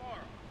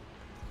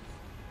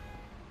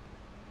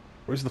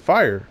 Where's the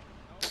fire?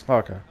 Oh,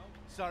 okay.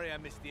 Sorry I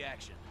missed the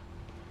action.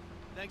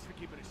 Thanks for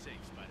keeping us safe,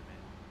 Spider-Man.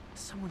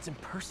 Someone's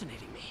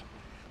impersonating me.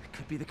 It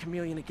could be the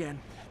chameleon again.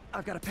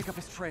 I've got to pick up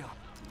his trail.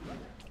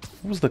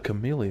 What was the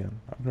chameleon?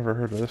 I've never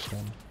heard of this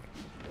one.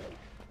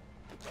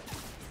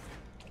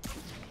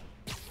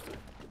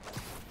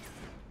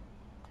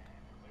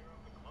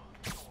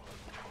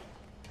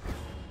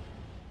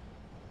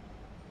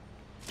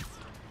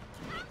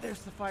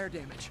 There's the fire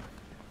damage.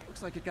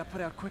 Looks like it got put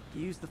out quick to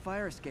use the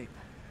fire escape.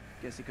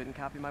 Guess he couldn't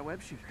copy my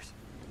web shooters.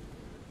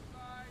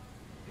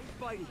 Hey,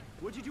 Spidey,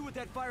 what'd you do with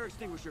that fire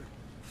extinguisher?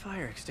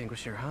 Fire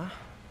extinguisher, huh?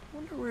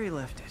 Wonder where he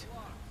left it.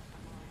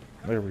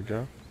 There we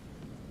go.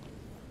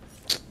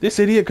 This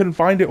idiot couldn't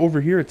find it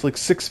over here. It's like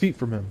 6 feet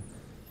from him.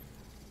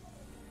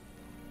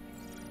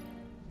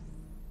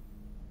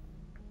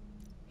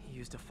 He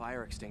used a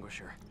fire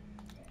extinguisher.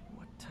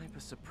 What type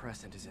of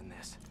suppressant is in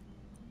this?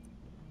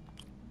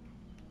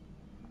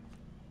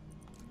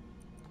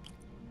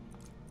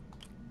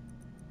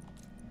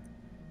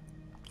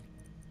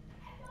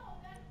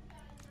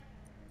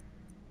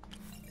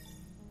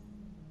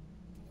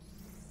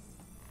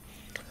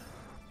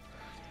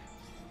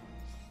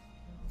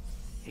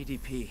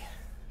 ADP.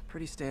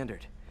 Pretty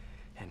standard.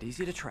 And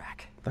easy to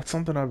track. That's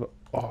something I've...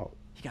 Oh.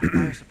 He got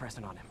fire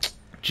suppressant on him.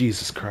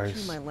 Jesus Using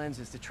Christ. my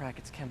lenses to track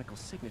its chemical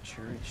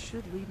signature, it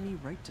should lead me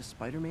right to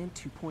Spider-Man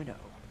 2.0.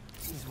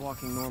 He's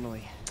walking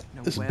normally.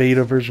 No This webs,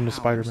 beta no version of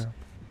powers, Spider-Man.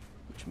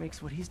 which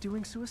makes what he's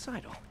doing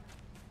suicidal.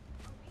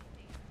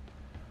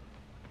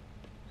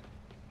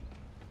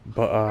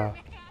 But,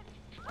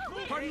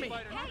 Pardon me.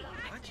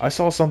 I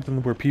saw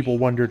something where people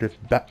wondered if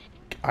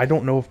I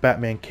don't know if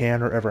Batman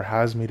can or ever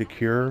has made a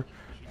cure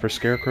for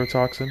Scarecrow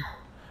toxin.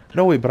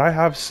 No, wait, but I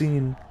have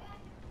seen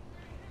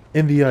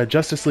in the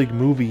Justice League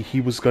movie he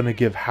was going to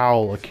give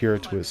Hal a cure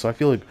to it. So I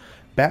feel like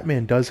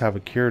Batman does have a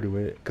cure to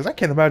it. Because I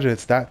can't imagine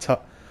it's that tough.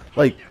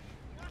 Like,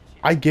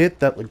 I get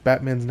that like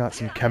Batman's not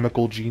some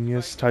chemical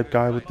genius type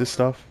guy with this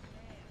stuff.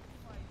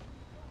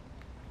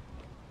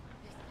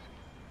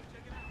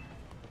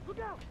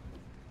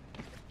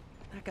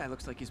 That guy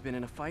looks like he's been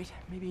in a fight.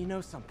 Maybe he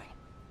knows something.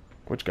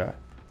 Which guy?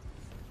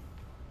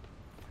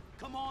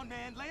 Come on,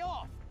 man, lay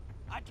off.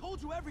 I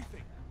told you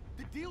everything.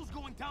 The deal's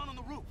going down on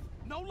the roof.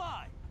 No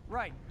lie.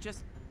 Right,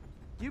 just...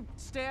 you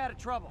stay out of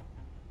trouble.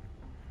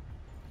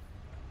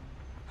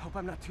 Hope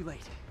I'm not too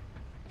late.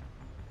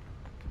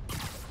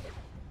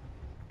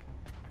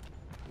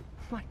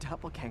 My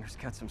doppelganger's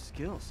got some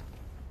skills.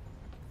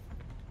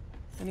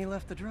 And he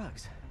left the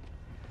drugs.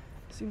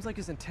 Seems like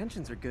his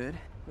intentions are good.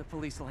 The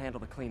police will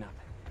handle the cleanup.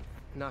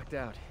 Knocked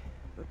out,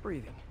 but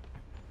breathing.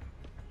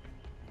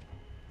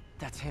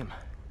 That's him.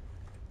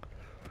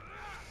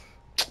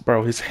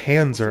 Bro, his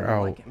hands are Someone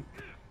out. like him.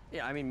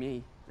 Yeah, I mean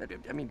me.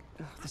 I mean,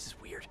 ugh, this is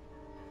weird.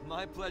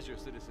 My pleasure,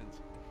 citizens.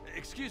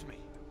 Excuse me.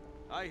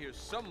 I hear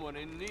someone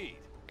in need.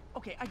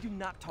 Okay, I do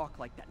not talk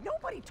like that.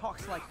 Nobody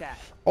talks like that.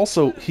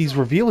 Also, he's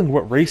revealing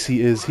what race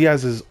he is. He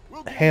has his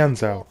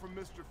hands out. From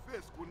Mr.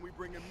 Fisk when we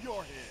bring him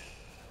your hand.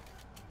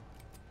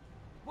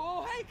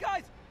 Whoa, hey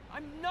guys!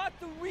 I'm not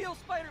the real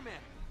Spider-Man.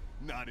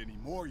 Not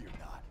anymore, you're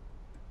not.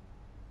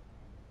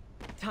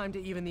 Time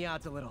to even the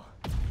odds a little.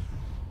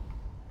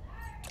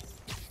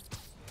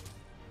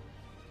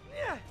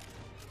 Yeah.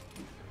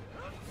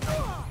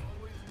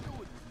 Always knew it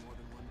was more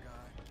than one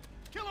guy.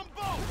 Kill them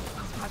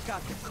both! I've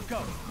got this.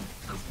 Go.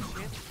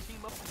 Chance to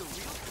team up with the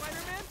real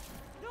Spider-Man?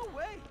 No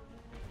way!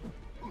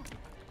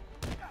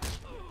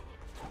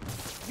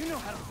 You know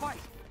how to fight.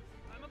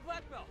 I'm a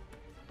black belt.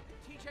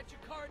 I teach at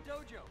Chikara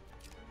Dojo.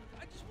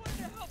 I just wanted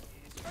to help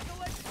spread the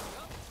legacy, you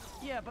know?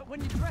 Yeah, but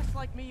when you dress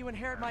like me, you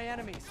inherit my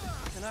enemies.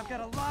 And I've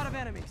got a lot of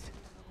enemies.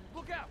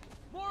 Look out!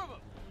 More of them!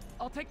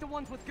 I'll take the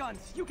ones with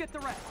guns. You get the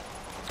rest.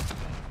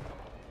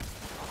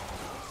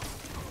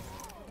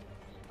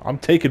 I'm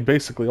taking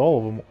basically all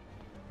of them.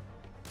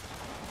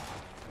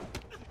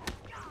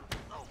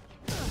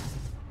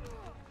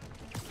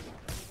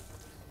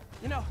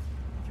 You know,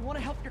 if you want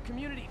to help your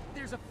community,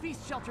 there's a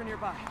feast shelter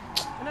nearby.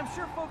 And I'm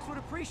sure folks would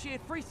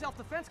appreciate free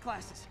self-defense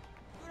classes.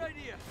 Good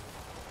idea.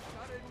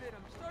 Gotta admit,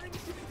 I'm starting to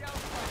see the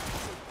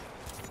downside.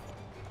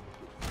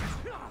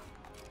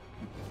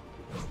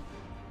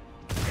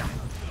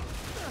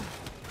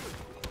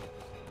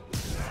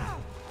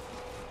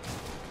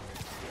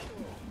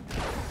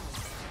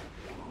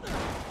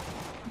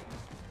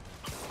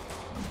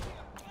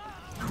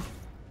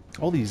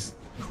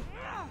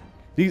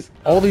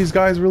 All these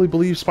guys really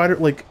believe Spider,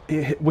 like,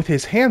 with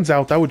his hands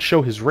out, that would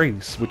show his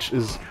race, which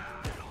is,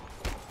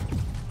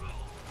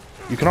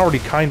 you can already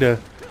kind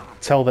of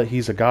tell that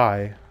he's a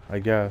guy, I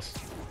guess.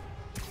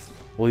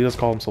 Well, he does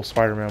call himself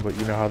Spider-Man, but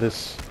you know how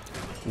this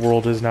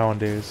world is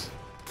nowadays.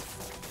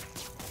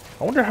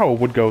 I wonder how it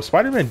would go.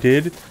 Spider-Man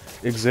did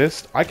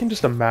exist. I can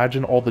just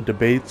imagine all the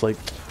debates, like,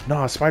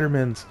 nah,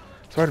 Spider-Man's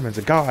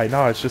a guy,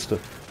 nah, it's just a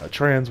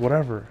trans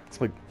whatever.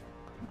 It's like,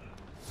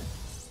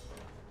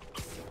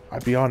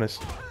 I'd be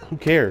honest, who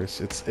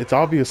cares? It's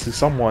obviously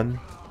someone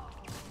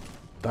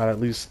that at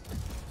least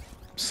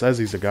says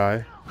he's a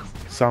guy,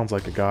 sounds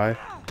like a guy,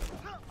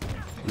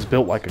 is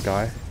built like a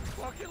guy.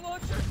 Rocket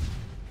launcher?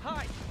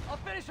 Hi, I'll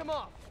finish him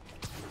off.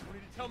 You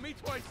need to tell me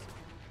twice.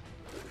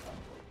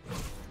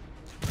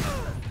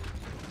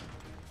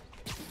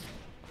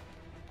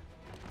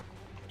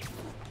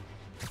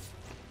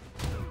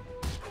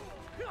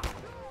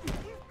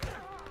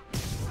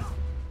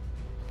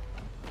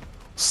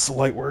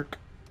 Slight work.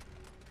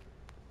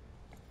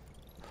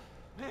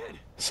 Man,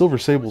 Silver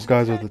Sable's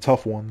guys are the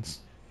tough ones.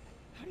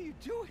 how do you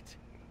do it?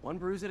 One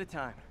bruise at a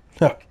time.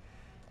 Look,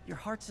 your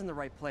heart's in the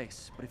right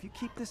place, but if you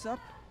keep this up,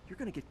 you're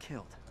gonna get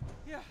killed.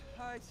 Yeah,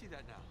 I see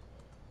that now.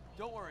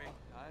 Don't worry,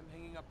 I'm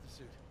hanging up the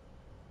suit.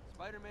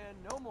 Spider-Man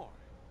no more.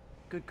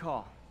 Good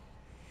call.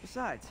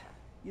 Besides,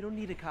 you don't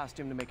need a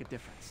costume to make a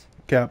difference.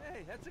 Cap.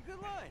 Hey, that's a good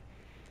line.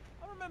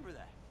 I'll remember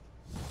that.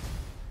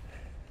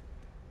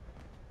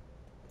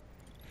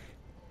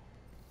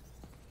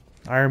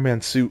 Iron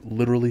Man's suit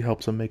literally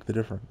helps him make the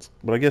difference.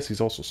 But I guess he's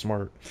also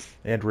smart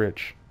and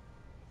rich.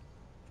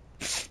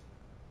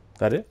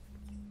 That it?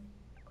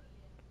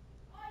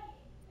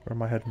 Where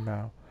am I heading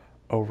now?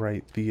 Oh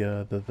right,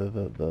 the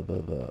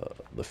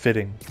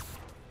fitting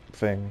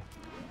thing.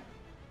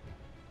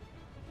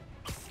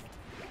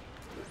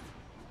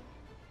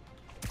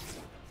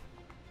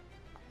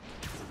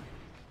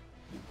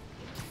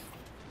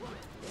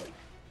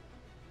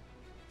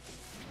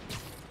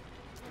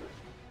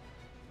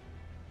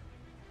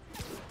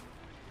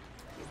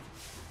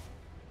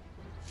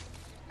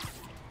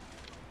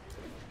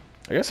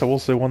 I guess I will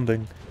say one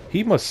thing.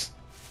 He must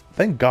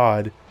thank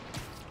God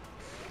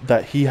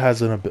that he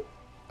has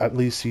at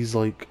least he's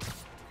like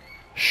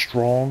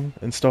strong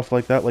and stuff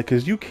like that. Like,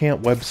 cause you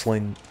can't web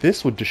sling.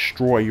 This would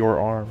destroy your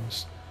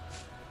arms.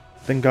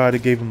 Thank God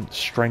it gave him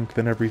strength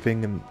and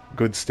everything and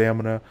good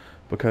stamina.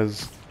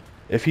 Because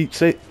if he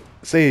say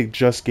it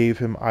just gave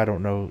him, I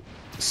don't know,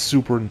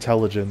 super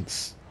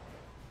intelligence,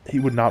 he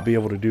would not be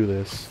able to do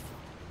this.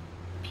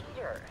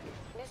 Peter,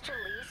 Mr.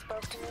 Lee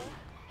spoke to me.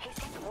 He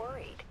seemed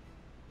worried.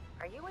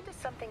 Are you into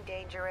something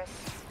dangerous?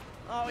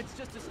 Oh, it's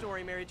just a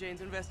story Mary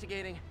Jane's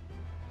investigating.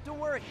 Don't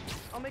worry,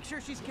 I'll make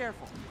sure she's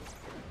careful.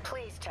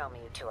 Please tell me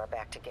you two are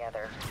back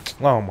together.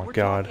 Oh my We're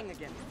God. talking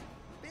again.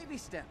 Baby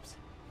steps.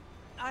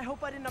 I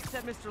hope I didn't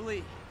upset Mr.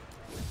 Lee.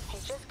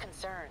 He's just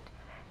concerned.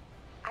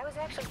 I was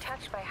actually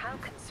touched by how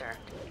concerned.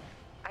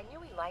 I knew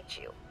he liked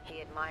you.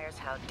 He admires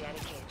how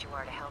dedicated you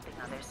are to helping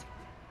others.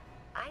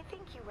 I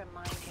think you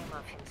remind him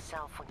of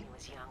himself when he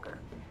was younger.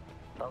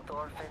 Both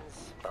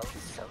orphans,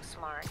 both so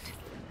smart.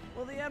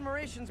 Well, the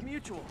admiration's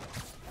mutual.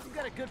 You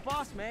got a good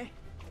boss, May.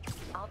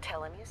 I'll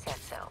tell him you said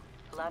so.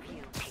 Love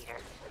you, Peter.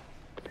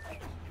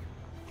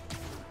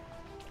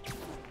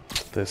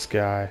 This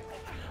guy.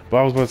 But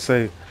I was about to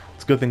say,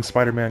 it's a good thing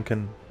Spider-Man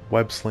can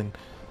web sling.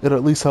 It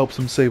at least helps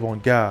him save on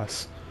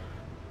gas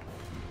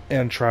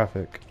and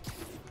traffic.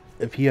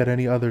 If he had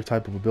any other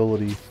type of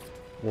ability,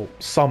 well,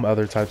 some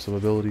other types of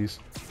abilities,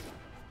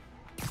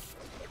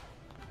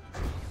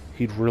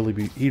 he'd really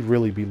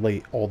be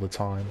late all the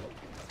time.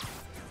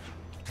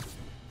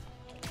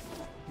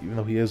 Even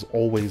though he is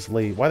always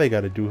late. Why they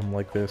gotta do him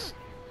like this?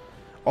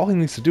 All he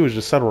needs to do is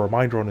just set a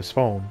reminder on his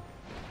phone.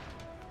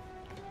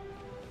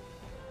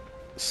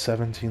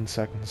 17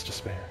 seconds to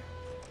spare.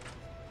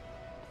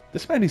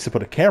 This man needs to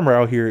put a camera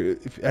out here.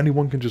 If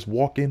anyone can just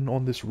walk in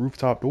on this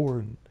rooftop door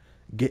and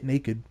get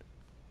naked.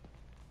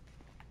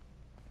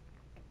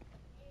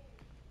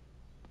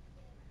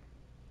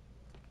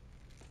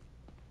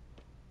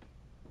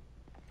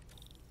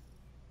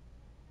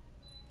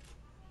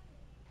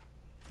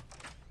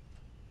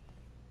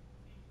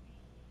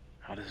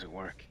 How does it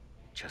work?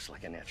 Just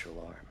like a natural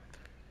arm.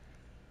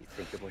 You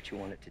think of what you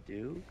want it to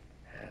do,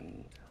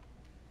 and...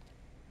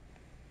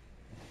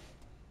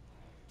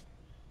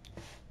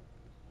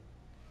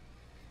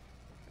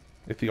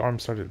 If the arm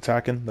started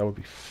attacking, that would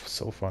be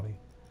so funny.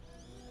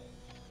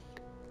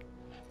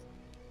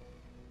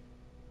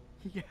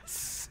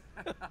 Yes.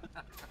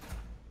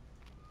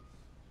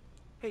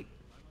 Hey,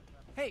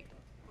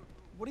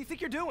 what do you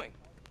think you're doing?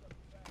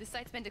 This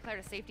site's been declared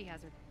a safety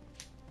hazard.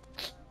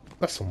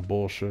 That's some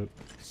bullshit.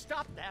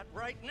 Stop that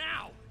right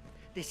now!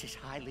 This is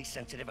highly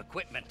sensitive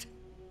equipment.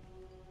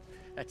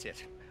 That's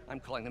it. I'm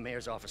calling the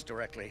mayor's office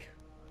directly.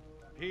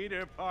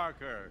 Peter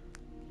Parker,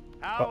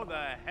 how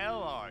the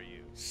hell are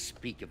you?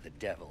 Speak of the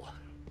devil.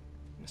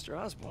 Mr.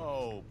 Osborn.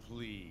 Oh,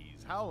 please.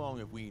 How long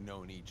have we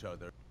known each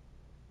other?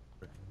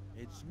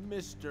 It's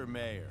Mr.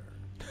 Mayor.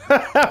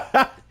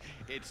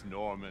 It's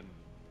Norman.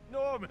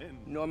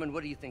 Norman,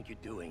 what do you think you're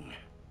doing?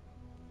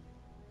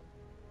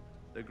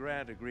 The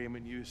grant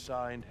agreement you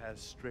signed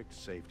has strict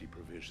safety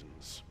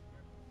provisions.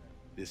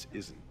 This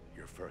isn't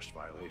your first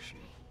violation.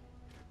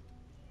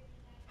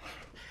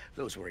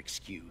 Those were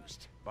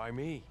excused. By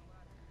me.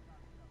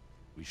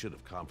 We should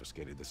have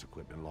confiscated this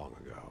equipment long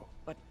ago.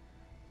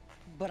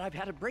 But I've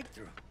had a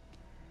breakthrough.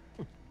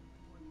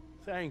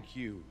 Thank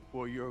you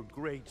for your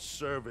great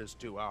service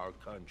to our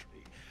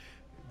country.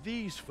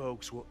 These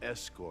folks will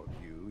escort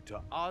you to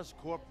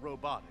Oscorp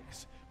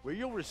Robotics, where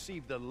you'll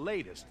receive the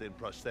latest in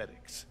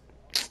prosthetics.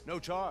 No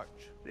charge.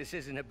 This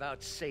isn't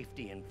about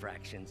safety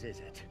infractions, is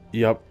it?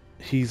 Yep.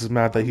 He's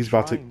mad that he's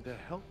about to... I'm trying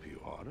to help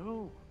you,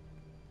 Otto.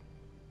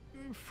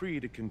 You're free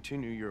to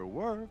continue your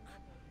work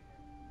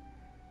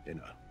in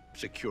a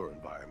secure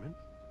environment.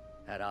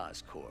 At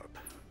Oscorp.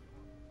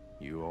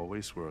 You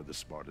always were the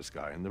smartest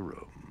guy in the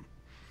room.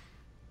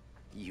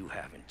 You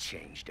haven't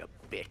changed a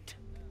bit.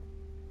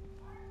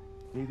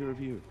 Neither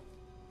of you.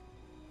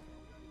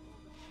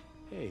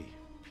 Hey,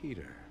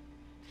 Peter.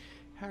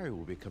 Harry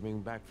will be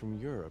coming back from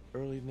Europe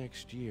early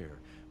next year.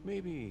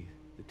 Maybe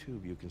the two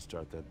of you can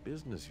start that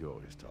business you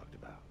always talked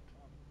about.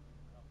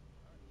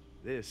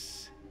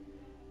 This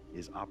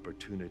is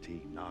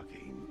opportunity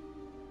knocking.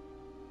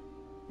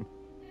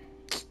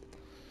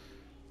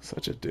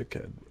 Such a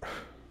dickhead.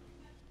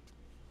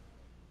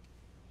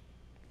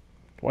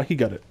 Why he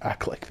gotta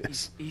act like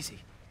this? Easy.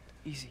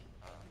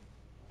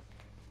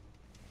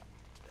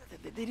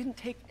 They didn't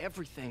take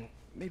everything.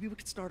 Maybe we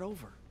could start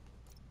over.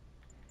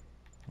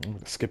 I'm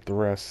gonna skip the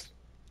rest.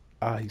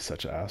 Ah, he's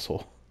such an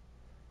asshole.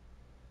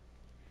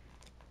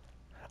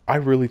 I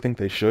really think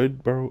they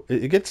should, bro.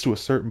 It gets to a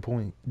certain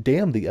point.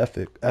 Damn the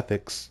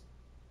ethics.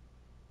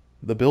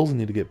 The bills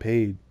need to get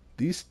paid.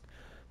 These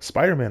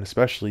Spider-Man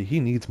especially,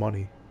 he needs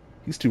money.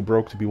 He's too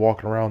broke to be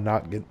walking around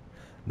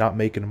not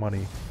making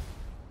money.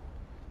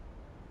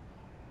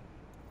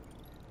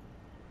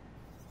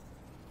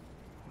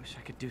 Wish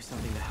I could do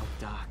something to help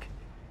Doc.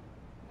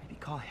 Maybe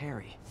call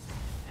Harry.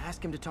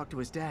 Ask him to talk to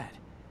his dad.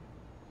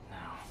 No.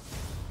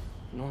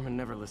 Norman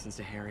never listens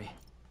to Harry.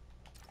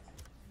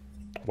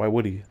 Why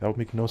would he? That would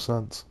make no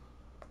sense.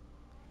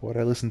 Why would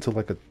I listen to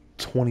like a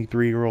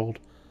 23-year-old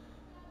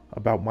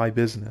about my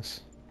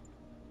business?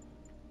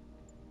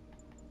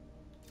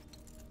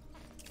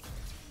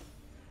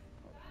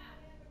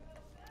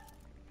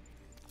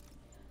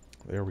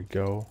 There we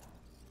go.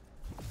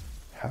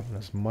 Having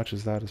as much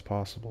as that as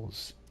possible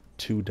is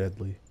too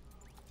deadly.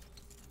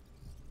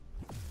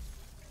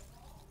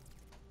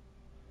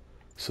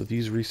 So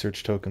these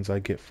research tokens I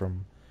get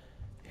from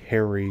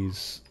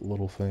Harry's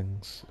little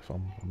things, if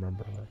I'm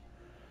remembering right.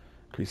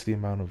 Increase the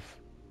amount of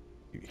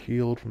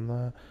healed from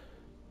that.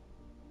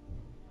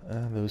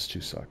 And those two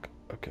suck.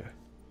 Okay.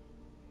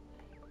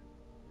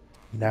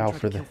 Now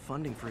for the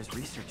funding for his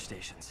research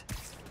stations.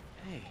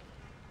 Hey,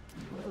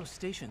 one of those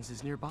stations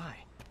is nearby.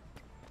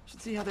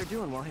 Should see how they're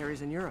doing while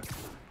Harry's in Europe.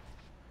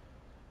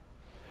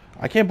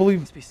 I can't believe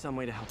Must be some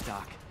way to help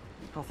Doc.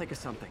 I'll think of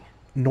something.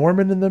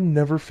 Norman and them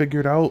never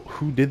figured out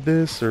who did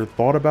this or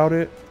thought about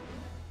it.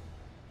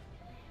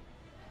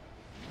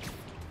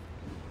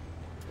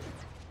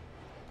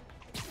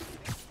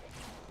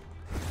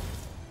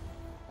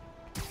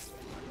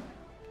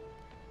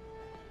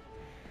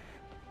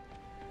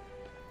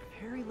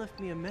 Harry left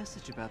me a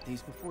message about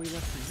these before he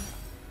left for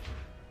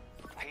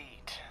you.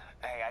 Pete,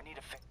 hey, I need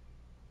a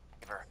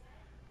favor.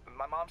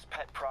 My mom's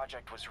pet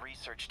project was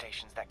research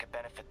stations that could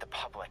benefit the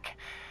public.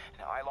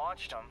 Now, I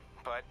launched them,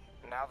 but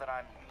now that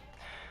I'm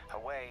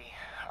away,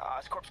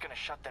 Oscorp's gonna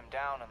shut them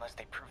down unless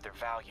they prove their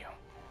value.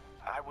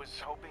 I was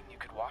hoping you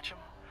could watch them.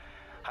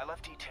 I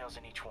left details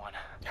in each one.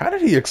 How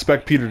did he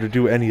expect Peter to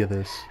do any of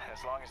this?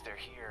 As long as they're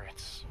here,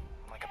 it's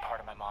like a part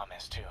of my mom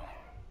is too.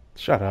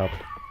 Shut up.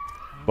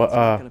 But It's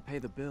not gonna pay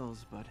the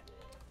bills, but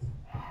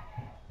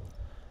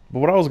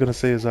what I was gonna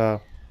say is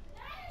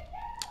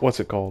what's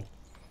it called?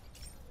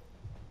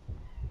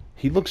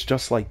 He looks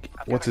just like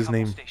what's his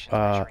name?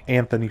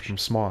 Anthony from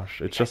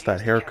Smosh. It's just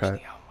that haircut.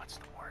 What's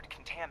the word?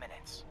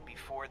 Contaminants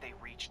before they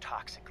reach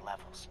toxic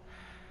levels.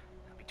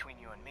 Between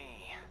you and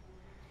me,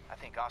 I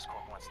think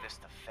Oscorp wants this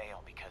to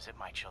fail because it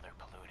might show they're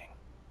polluting.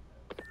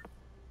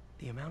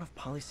 the amount of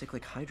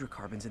polycyclic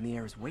hydrocarbons in the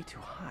air is way too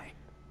high.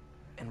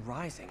 And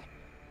rising.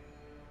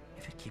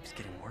 If it keeps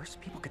getting worse,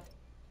 people could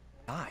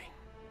die.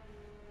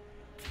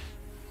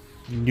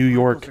 New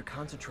York. Are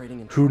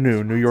concentrating in Who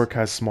knew? New York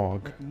has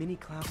smog. like mini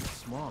clouds of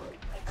smog.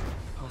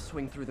 I'll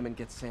swing through them and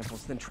get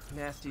samples. Then,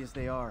 nasty as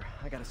they are,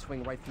 I gotta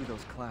swing right through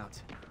those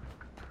clouds.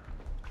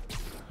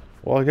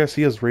 Well, I guess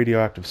he has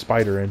radioactive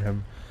spider in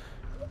him.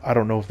 I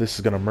don't know if this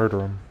is gonna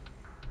murder him.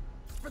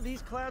 For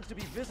these clouds to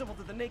be visible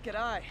to the naked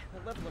eye,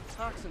 the level of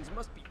toxins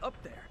must be up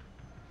there.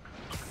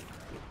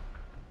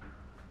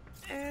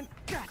 And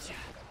gotcha.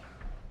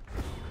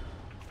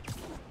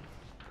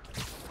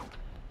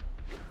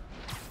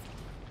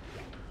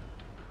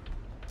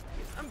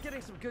 I'm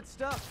getting some good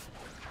stuff.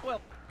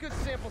 Well, good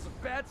samples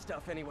of bad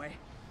stuff anyway.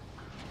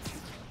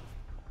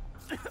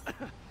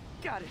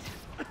 Got it.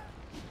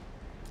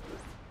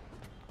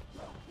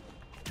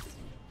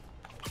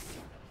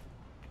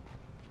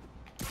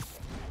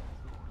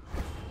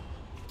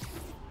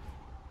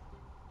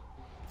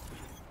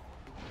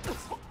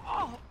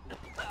 Oh,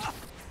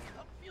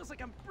 feels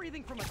like I'm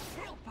breathing from a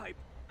tailpipe.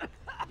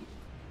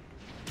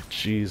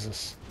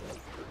 Jesus.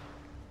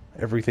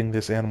 Everything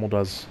this animal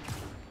does.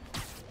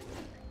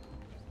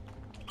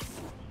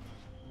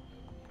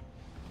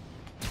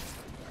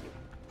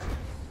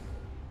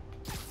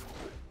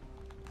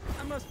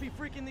 I must be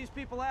freaking these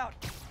people out.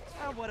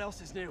 What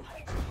else is new?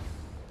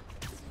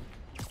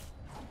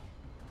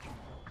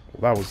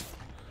 Well, that was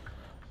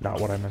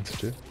not what I meant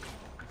to do.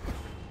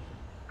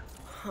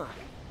 Huh.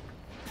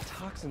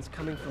 Toxins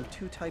coming from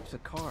 2 types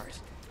of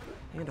cars.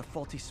 And a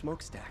faulty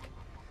smokestack.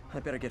 I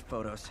better get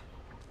photos.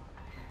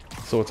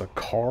 So it's a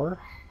car?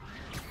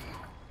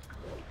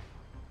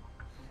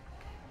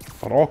 I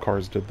thought all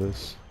cars did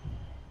this.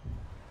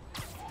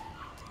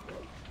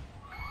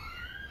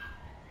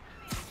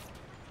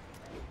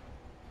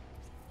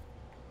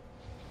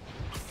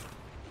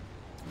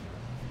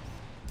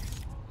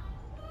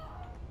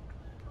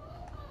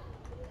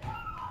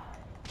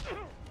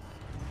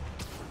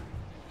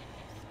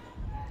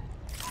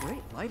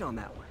 light on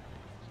that one.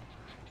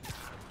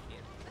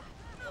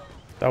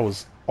 That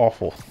was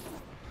awful.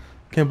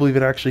 Can't believe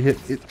it actually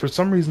hit. It, for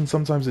some reason,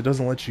 sometimes it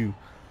doesn't let you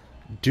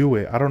do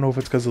it. I don't know if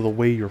it's because of the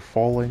way you're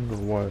falling or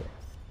what.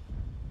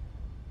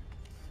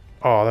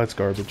 Oh, that's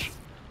garbage.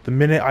 The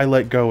minute I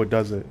let go, it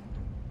does it.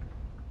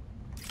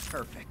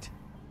 Perfect.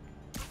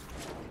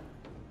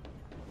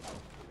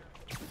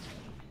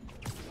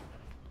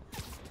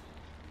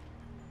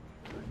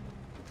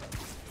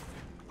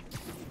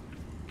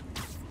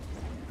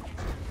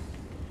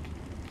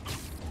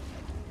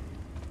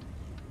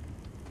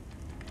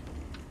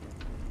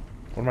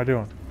 What am I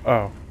doing?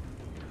 Oh.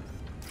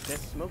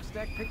 Best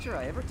smokestack picture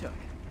I ever took.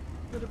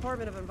 The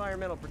Department of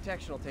Environmental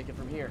Protection will take it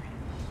from here.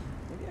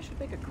 Maybe I should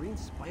make a green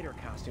spider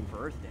costume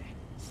for Earth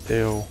Day.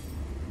 Ew.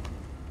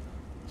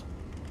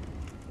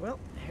 Well,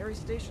 Harry's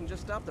station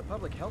just stopped a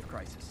public health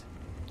crisis.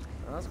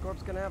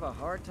 Oscorp's gonna have a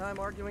hard time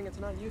arguing it's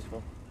not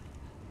useful.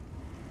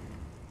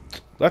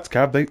 That's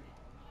Cab. They...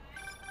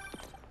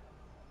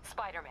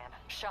 Spider-Man,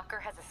 Shocker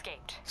has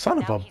escaped. Son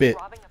of Now a he's bit.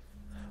 robbing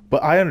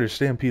But I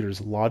understand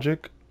Peter's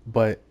logic,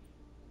 but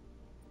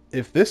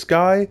if this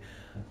guy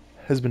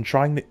has been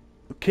trying to...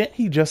 Can't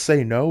he just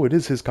say no? It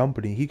is his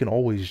company. He can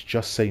always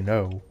just say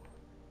no.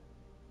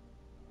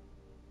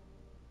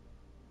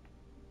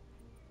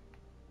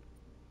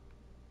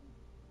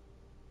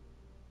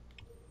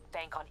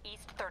 bank on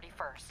East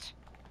 31st.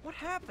 What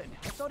happened?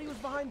 I thought he was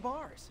behind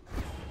bars.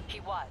 He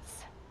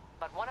was.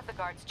 But one of the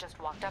guards just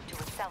walked up to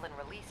his cell and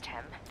released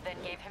him, then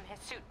gave him his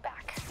suit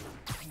back.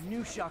 I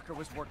knew Shocker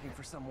was working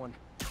for someone.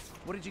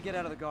 What did you get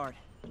out of the guard?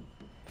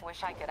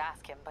 Wish I could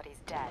ask him, but he's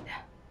dead.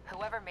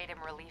 Whoever made him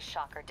release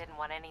Shocker didn't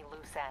want any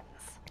loose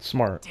ends.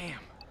 Smart. Damn.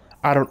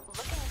 I don't...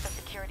 Looking at the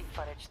security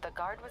footage, the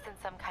guard was in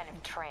some kind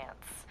of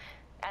trance.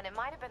 And it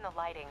might have been the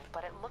lighting,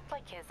 but it looked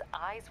like his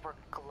eyes were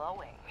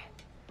glowing.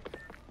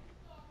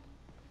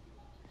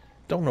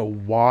 Don't know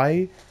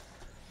why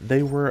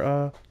they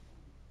were,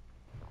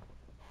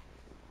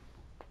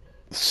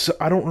 So,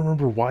 I don't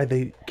remember why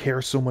they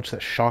care so much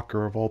that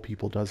Shocker, of all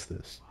people, does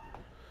this.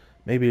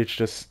 Maybe it's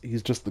just,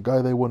 he's just the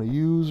guy they want to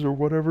use or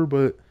whatever,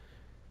 but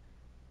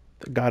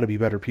there gotta be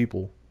better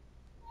people.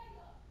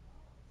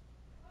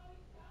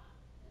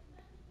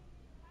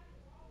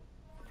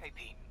 Hey,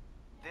 Pete.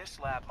 This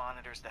lab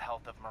monitors the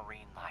health of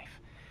marine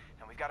life,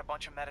 and we've got a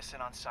bunch of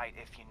medicine on site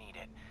if you need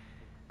it.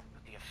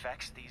 But the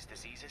effects these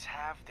diseases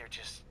have,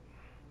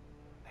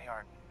 they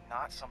are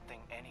not something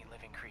any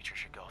living creature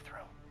should go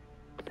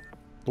through.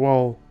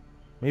 Well,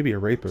 maybe a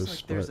rapist, Looks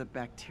like but... there's a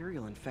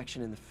bacterial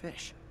infection in the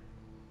fish.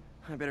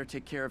 I better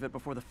take care of it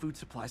before the food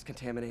supply's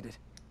contaminated.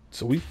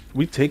 So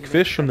we take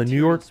fish from the New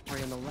York...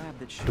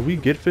 Do we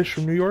get fish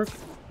from New York?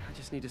 I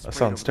just need to That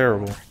sounds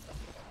terrible.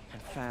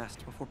 And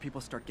fast, before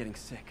people start getting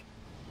sick.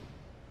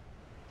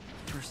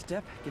 First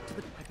step, get to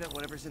the... I bet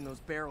whatever's in those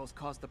barrels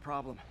caused the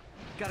problem.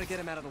 Gotta get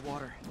him out of the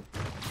water.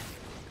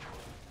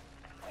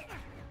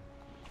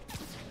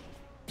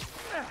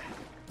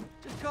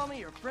 Just call me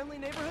your friendly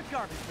neighborhood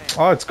garbage man.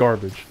 Oh, it's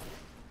garbage.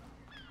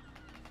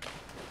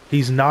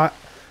 He's not...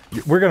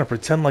 We're gonna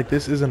pretend like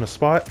this isn't a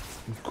spot?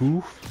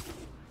 Goof.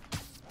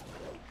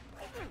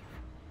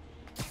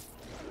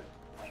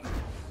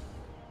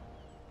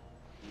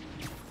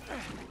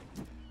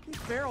 These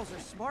barrels are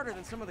smarter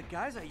than some of the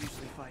guys I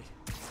usually fight.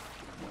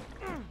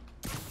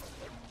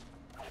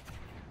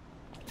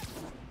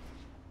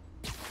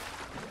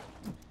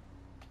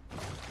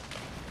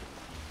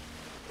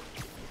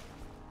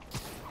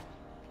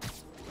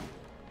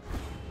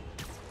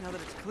 Now that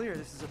it's clear,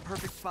 this is a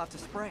perfect spot to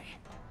spray.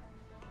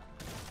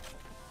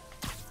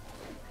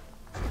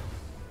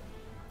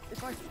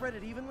 If I spread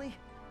it evenly,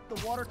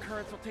 the water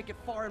currents will take it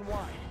far and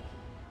wide.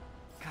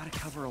 Gotta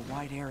cover a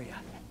wide area.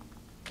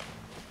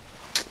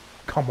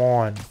 Come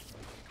on.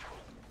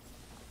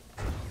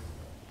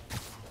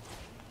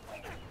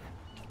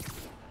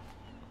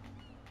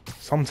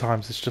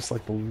 Sometimes it's just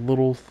like the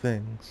little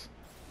things.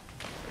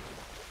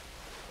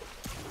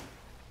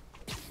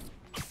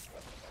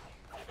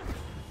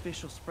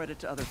 Fish will spread it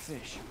to other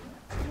fish,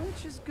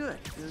 which is good,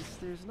 because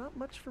there's not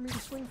much for me to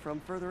swing from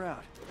further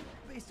out.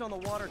 Based on the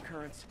water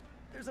currents,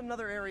 there's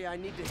another area I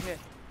need to hit.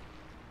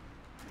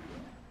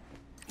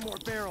 More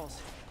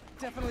barrels.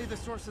 Definitely the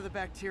source of the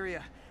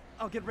bacteria.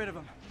 I'll get rid of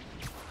them.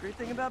 Great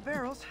thing about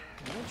barrels,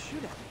 they won't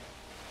shoot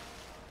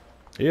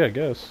at me. Yeah, I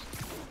guess.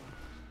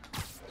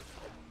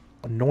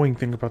 Annoying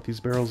thing about these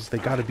barrels is they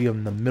gotta be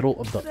in the middle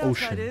of the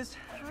ocean. Is,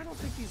 I don't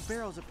think these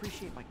barrels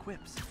appreciate my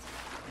quips.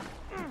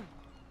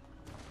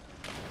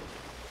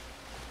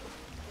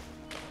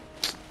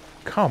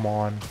 Come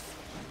on.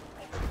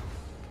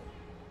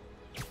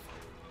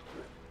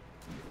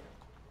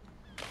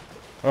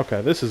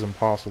 Okay, this is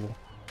impossible.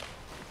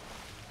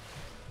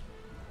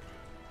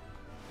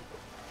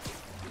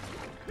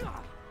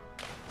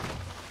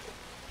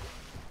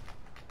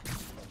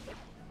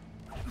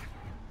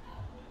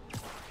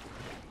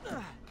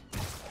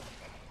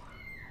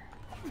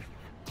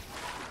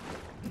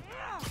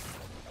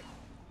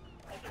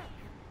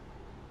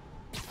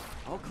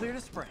 All clear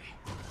to spray.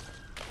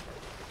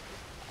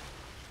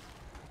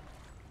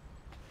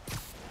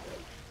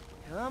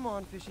 Come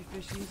on, fishy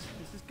fishies.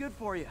 This is good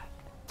for you.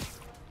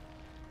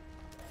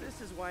 This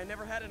is why I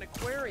never had an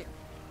aquarium.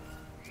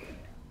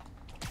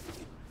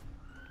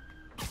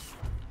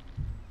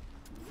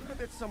 I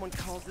bet someone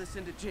calls this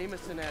into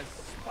Jameson as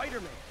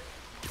Spider-Man.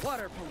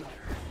 Water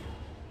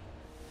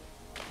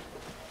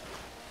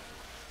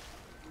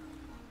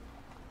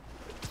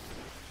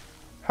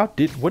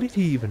polluter. What did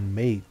he even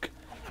make?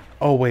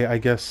 Oh wait, I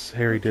guess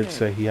Harry did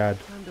say he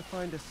had. Time to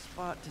find a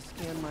spot to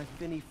scan my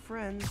Finny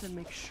friends and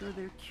make sure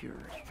they're cured.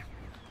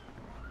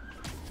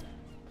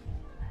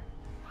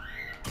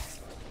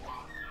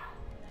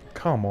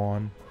 Come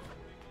on.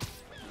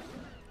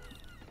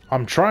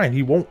 I'm trying,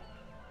 he won't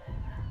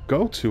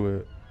go to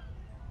it.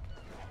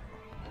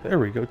 There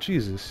we go,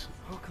 Jesus.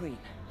 Oh, clean.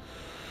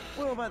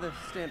 Well, by the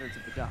standards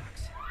of the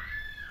docks.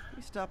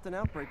 We stopped an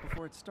outbreak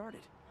before it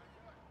started.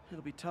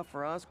 It'll be tough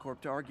for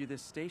Oscorp to argue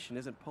this station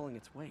isn't pulling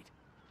its weight.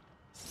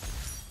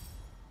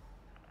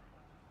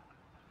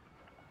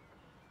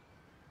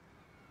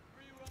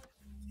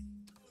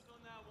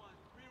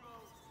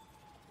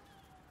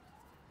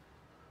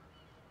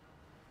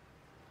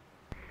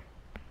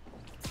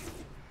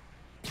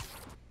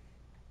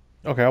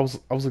 Okay, I was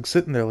like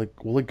sitting there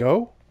like, will it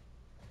go?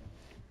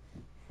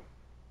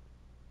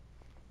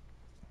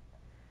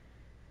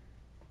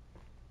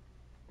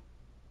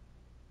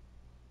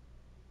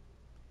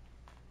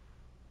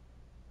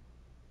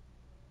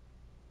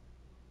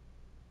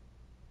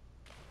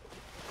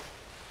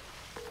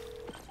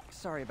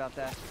 Sorry about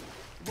that.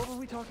 What were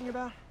we talking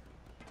about?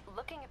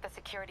 Looking at the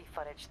security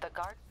footage, the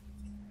guard...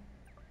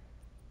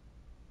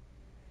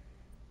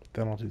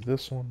 Then I'll do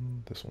this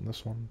one, this one,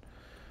 this one.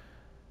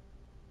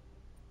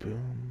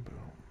 Boom,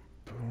 boom,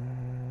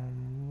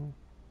 boom.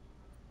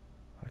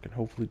 I can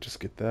hopefully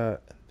just get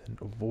that and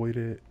then avoid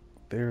it.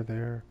 There.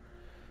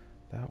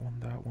 That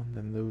one,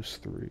 then those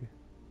three.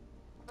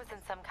 was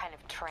in some kind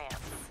of trance.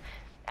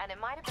 And it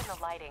might have been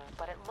the lighting,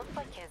 but it looked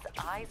like his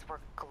eyes were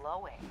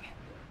glowing.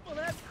 Well,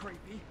 that's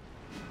creepy.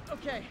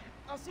 Okay,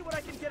 I'll see what I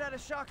can get out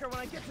of Shocker when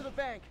I get to the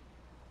bank.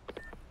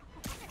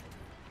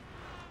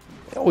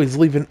 They're always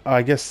leaving,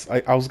 I guess,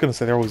 I was gonna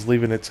say they're always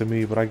leaving it to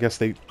me, but I guess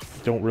they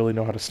don't really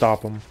know how to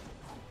stop him.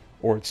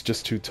 Or it's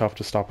just too tough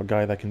to stop a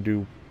guy that can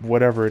do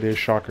whatever it is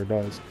Shocker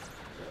does.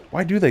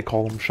 Why do they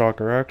call him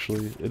Shocker,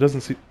 actually? It doesn't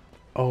seem...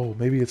 Oh,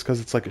 maybe it's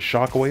because it's like a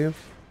shockwave?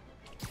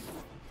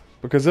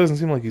 Because it doesn't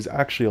seem like he's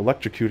actually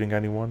electrocuting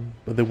anyone.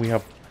 But then we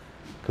have...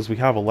 Because we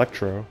have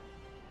Electro.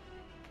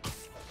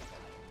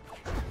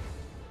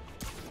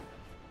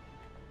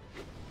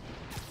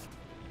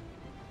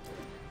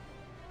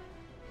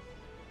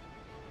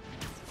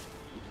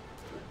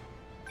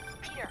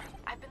 Peter,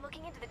 I've been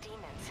looking into the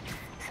demons.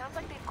 Sounds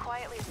like they've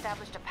quietly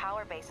established a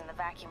power base in the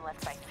vacuum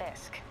left by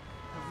Fisk.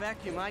 A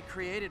vacuum I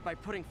created by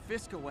putting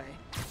Fisk away.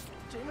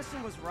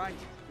 Jameson was right.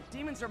 The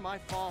demons are my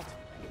fault.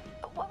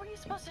 What were you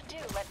supposed to do?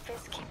 Let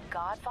Fisk keep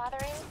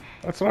godfathering?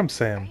 That's what I'm Are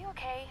saying. you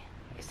okay?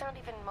 You sound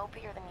even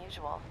mopier than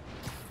usual.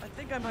 I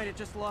think I might have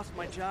just lost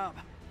my job.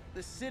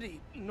 The city,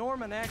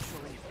 Norman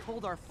actually,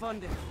 pulled our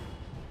funding.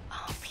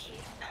 Oh, Pete.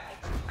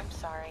 I'm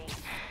sorry.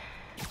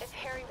 If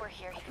Harry were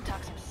here, he could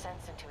talk some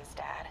sense into his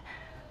dad.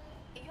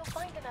 You'll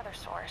find another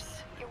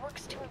source. Your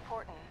work's too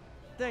important.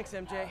 Thanks,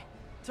 MJ.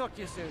 Talk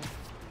to you soon.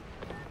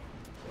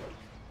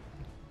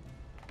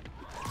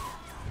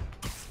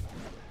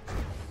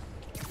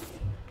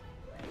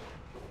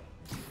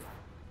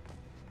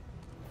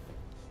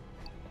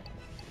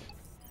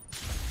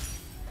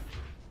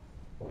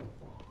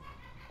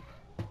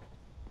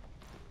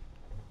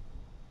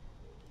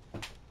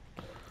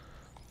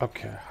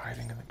 Okay,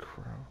 hiding in the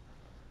crow.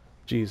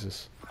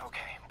 Jesus. Okay,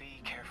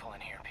 be careful in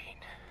here, Pete.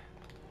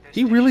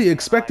 He really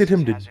expected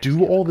him to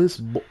do all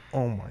this?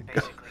 Oh my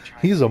god.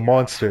 He's a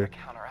monster.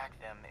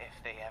 Counteract them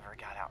if they ever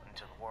got out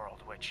into the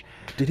world, which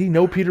Did he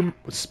know Peter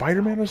was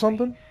Spider-Man or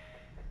something?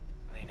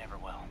 they never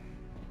will.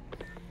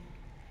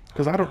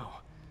 Because I don't...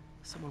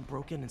 Someone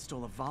broke in and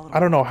stole a volatile... I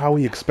don't know how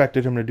he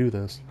expected him to do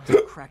this. They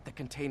must have cracked the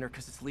container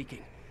because it's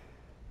leaking.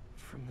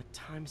 From the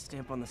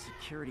timestamp on the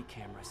security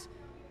cameras,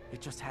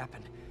 it just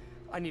happened.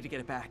 I need to get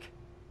it back.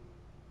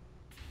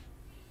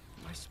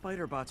 My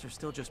spider bots are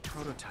still just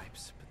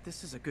prototypes, but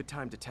this is a good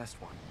time to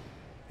test one.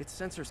 Its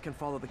sensors can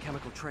follow the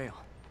chemical trail.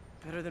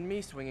 Better than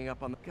me swinging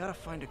up on the... Gotta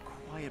find a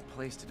quiet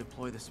place to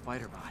deploy the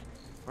spider bot,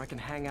 where I can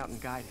hang out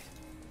and guide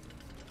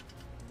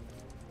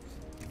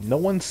it. No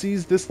one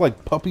sees this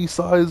like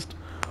puppy-sized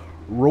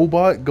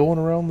robot going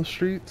around the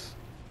streets?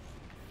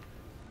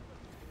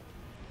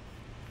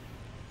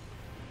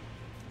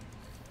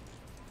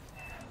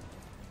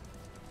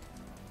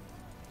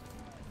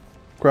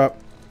 Crap.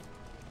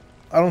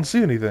 I don't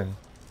see anything.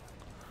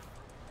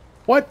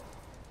 What?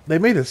 They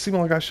made it seem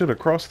like I should have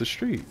crossed the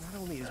street.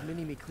 Not only is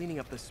Mini-Me cleaning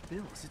up the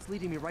spills, it's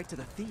leading me right to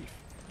the thief.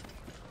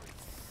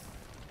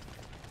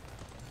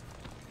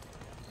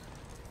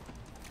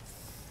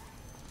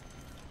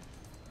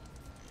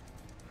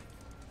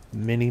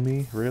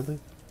 Mini-Me? Really?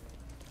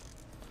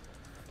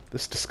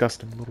 This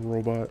disgusting little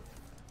robot.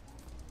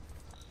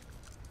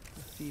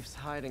 The thief's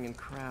hiding in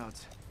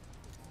crowds.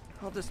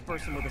 I'll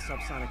disperse him with a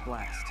subsonic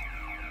blast.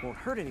 Won't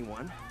hurt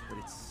anyone, but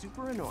it's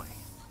super annoying.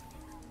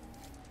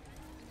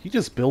 He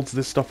just builds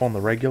this stuff on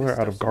the regular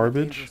out of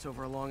garbage. Dangerous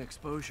over a long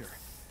exposure,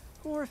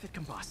 or if it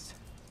combusts.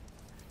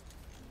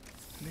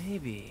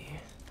 Maybe.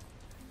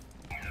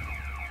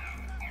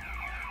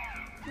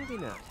 Maybe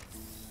not.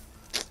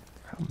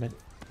 How many?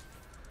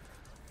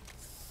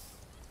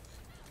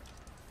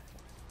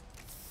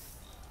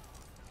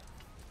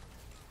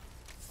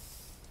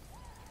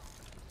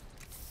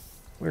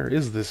 Where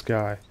is this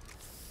guy?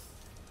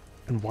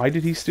 And why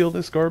did he steal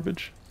this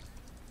garbage?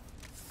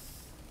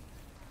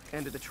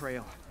 End of the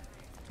trail.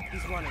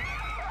 He's running.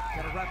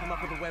 Gotta wrap him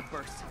up with a web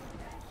burst.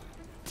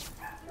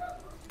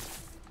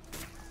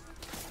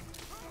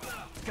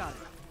 Got it.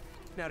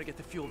 Now to get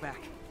the fuel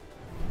back.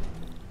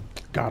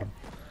 Got him.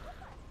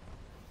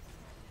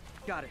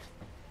 Got it.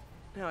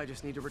 Now I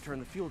just need to return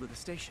the fuel to the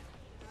station.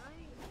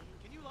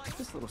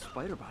 This little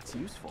spider bot's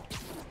useful.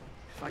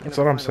 If I can That's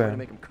what I'm find a way to saying.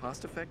 make them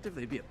cost effective,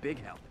 they'd be a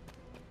big help.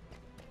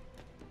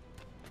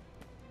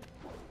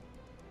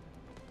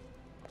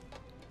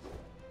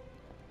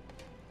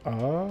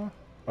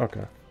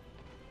 Okay.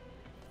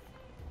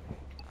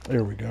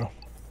 There we go.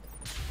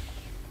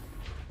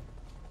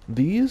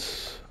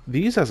 These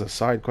as a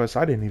side quest,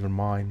 I didn't even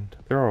mind.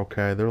 They're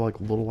okay. They're like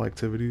little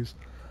activities.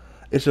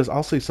 It's just,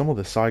 I'll say some of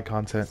the side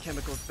content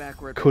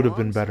could have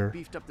been better.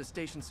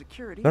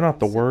 They're not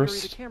the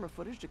worst.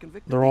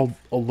 They're all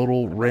a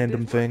little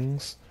random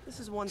things.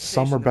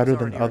 Some are better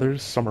than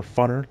others. Some are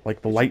funner.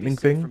 Like the lightning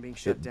thing.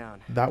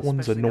 That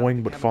one's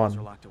annoying but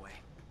fun.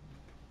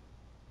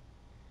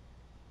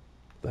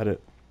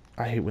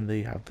 I hate when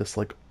they have this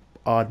like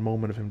odd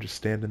moment of him just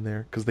standing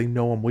there because they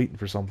know I'm waiting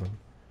for something.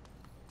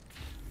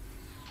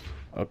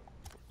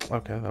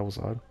 Okay, that was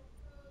odd.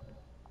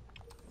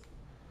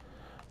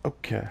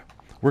 Okay,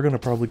 we're gonna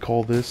probably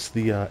call this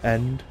the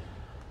end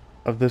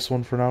of this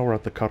one for now. We're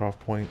at the cutoff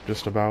point,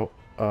 just about.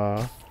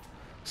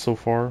 So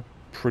far,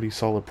 pretty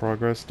solid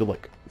progress. Did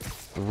like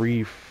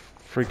 3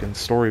 freaking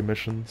story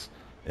missions,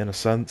 in a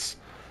sense.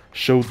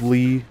 Showed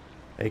Lee,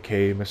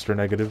 aka Mr.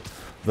 Negative,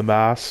 the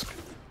mask.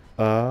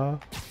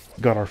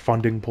 Got our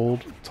funding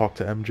pulled. Talked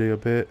to MJ a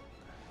bit.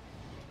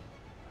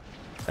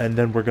 And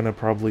then we're gonna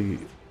probably,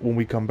 when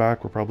we come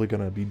back, we're probably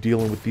gonna be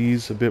dealing with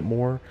these a bit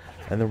more.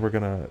 And then we're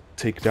gonna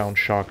take down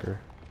Shocker.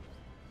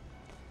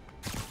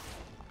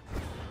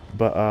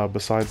 But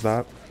besides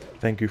that,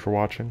 thank you for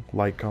watching.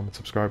 Like, comment,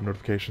 subscribe,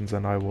 notifications,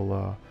 and I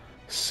will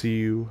see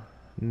you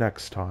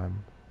next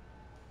time.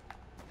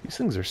 These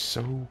things are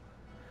so...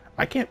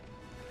 I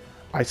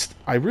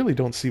really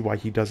don't see why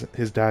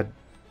his dad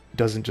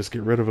doesn't just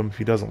get rid of him if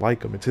he doesn't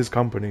like him. It's his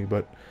company,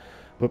 but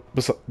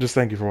just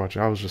thank you for watching.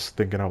 I was just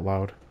thinking out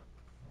loud.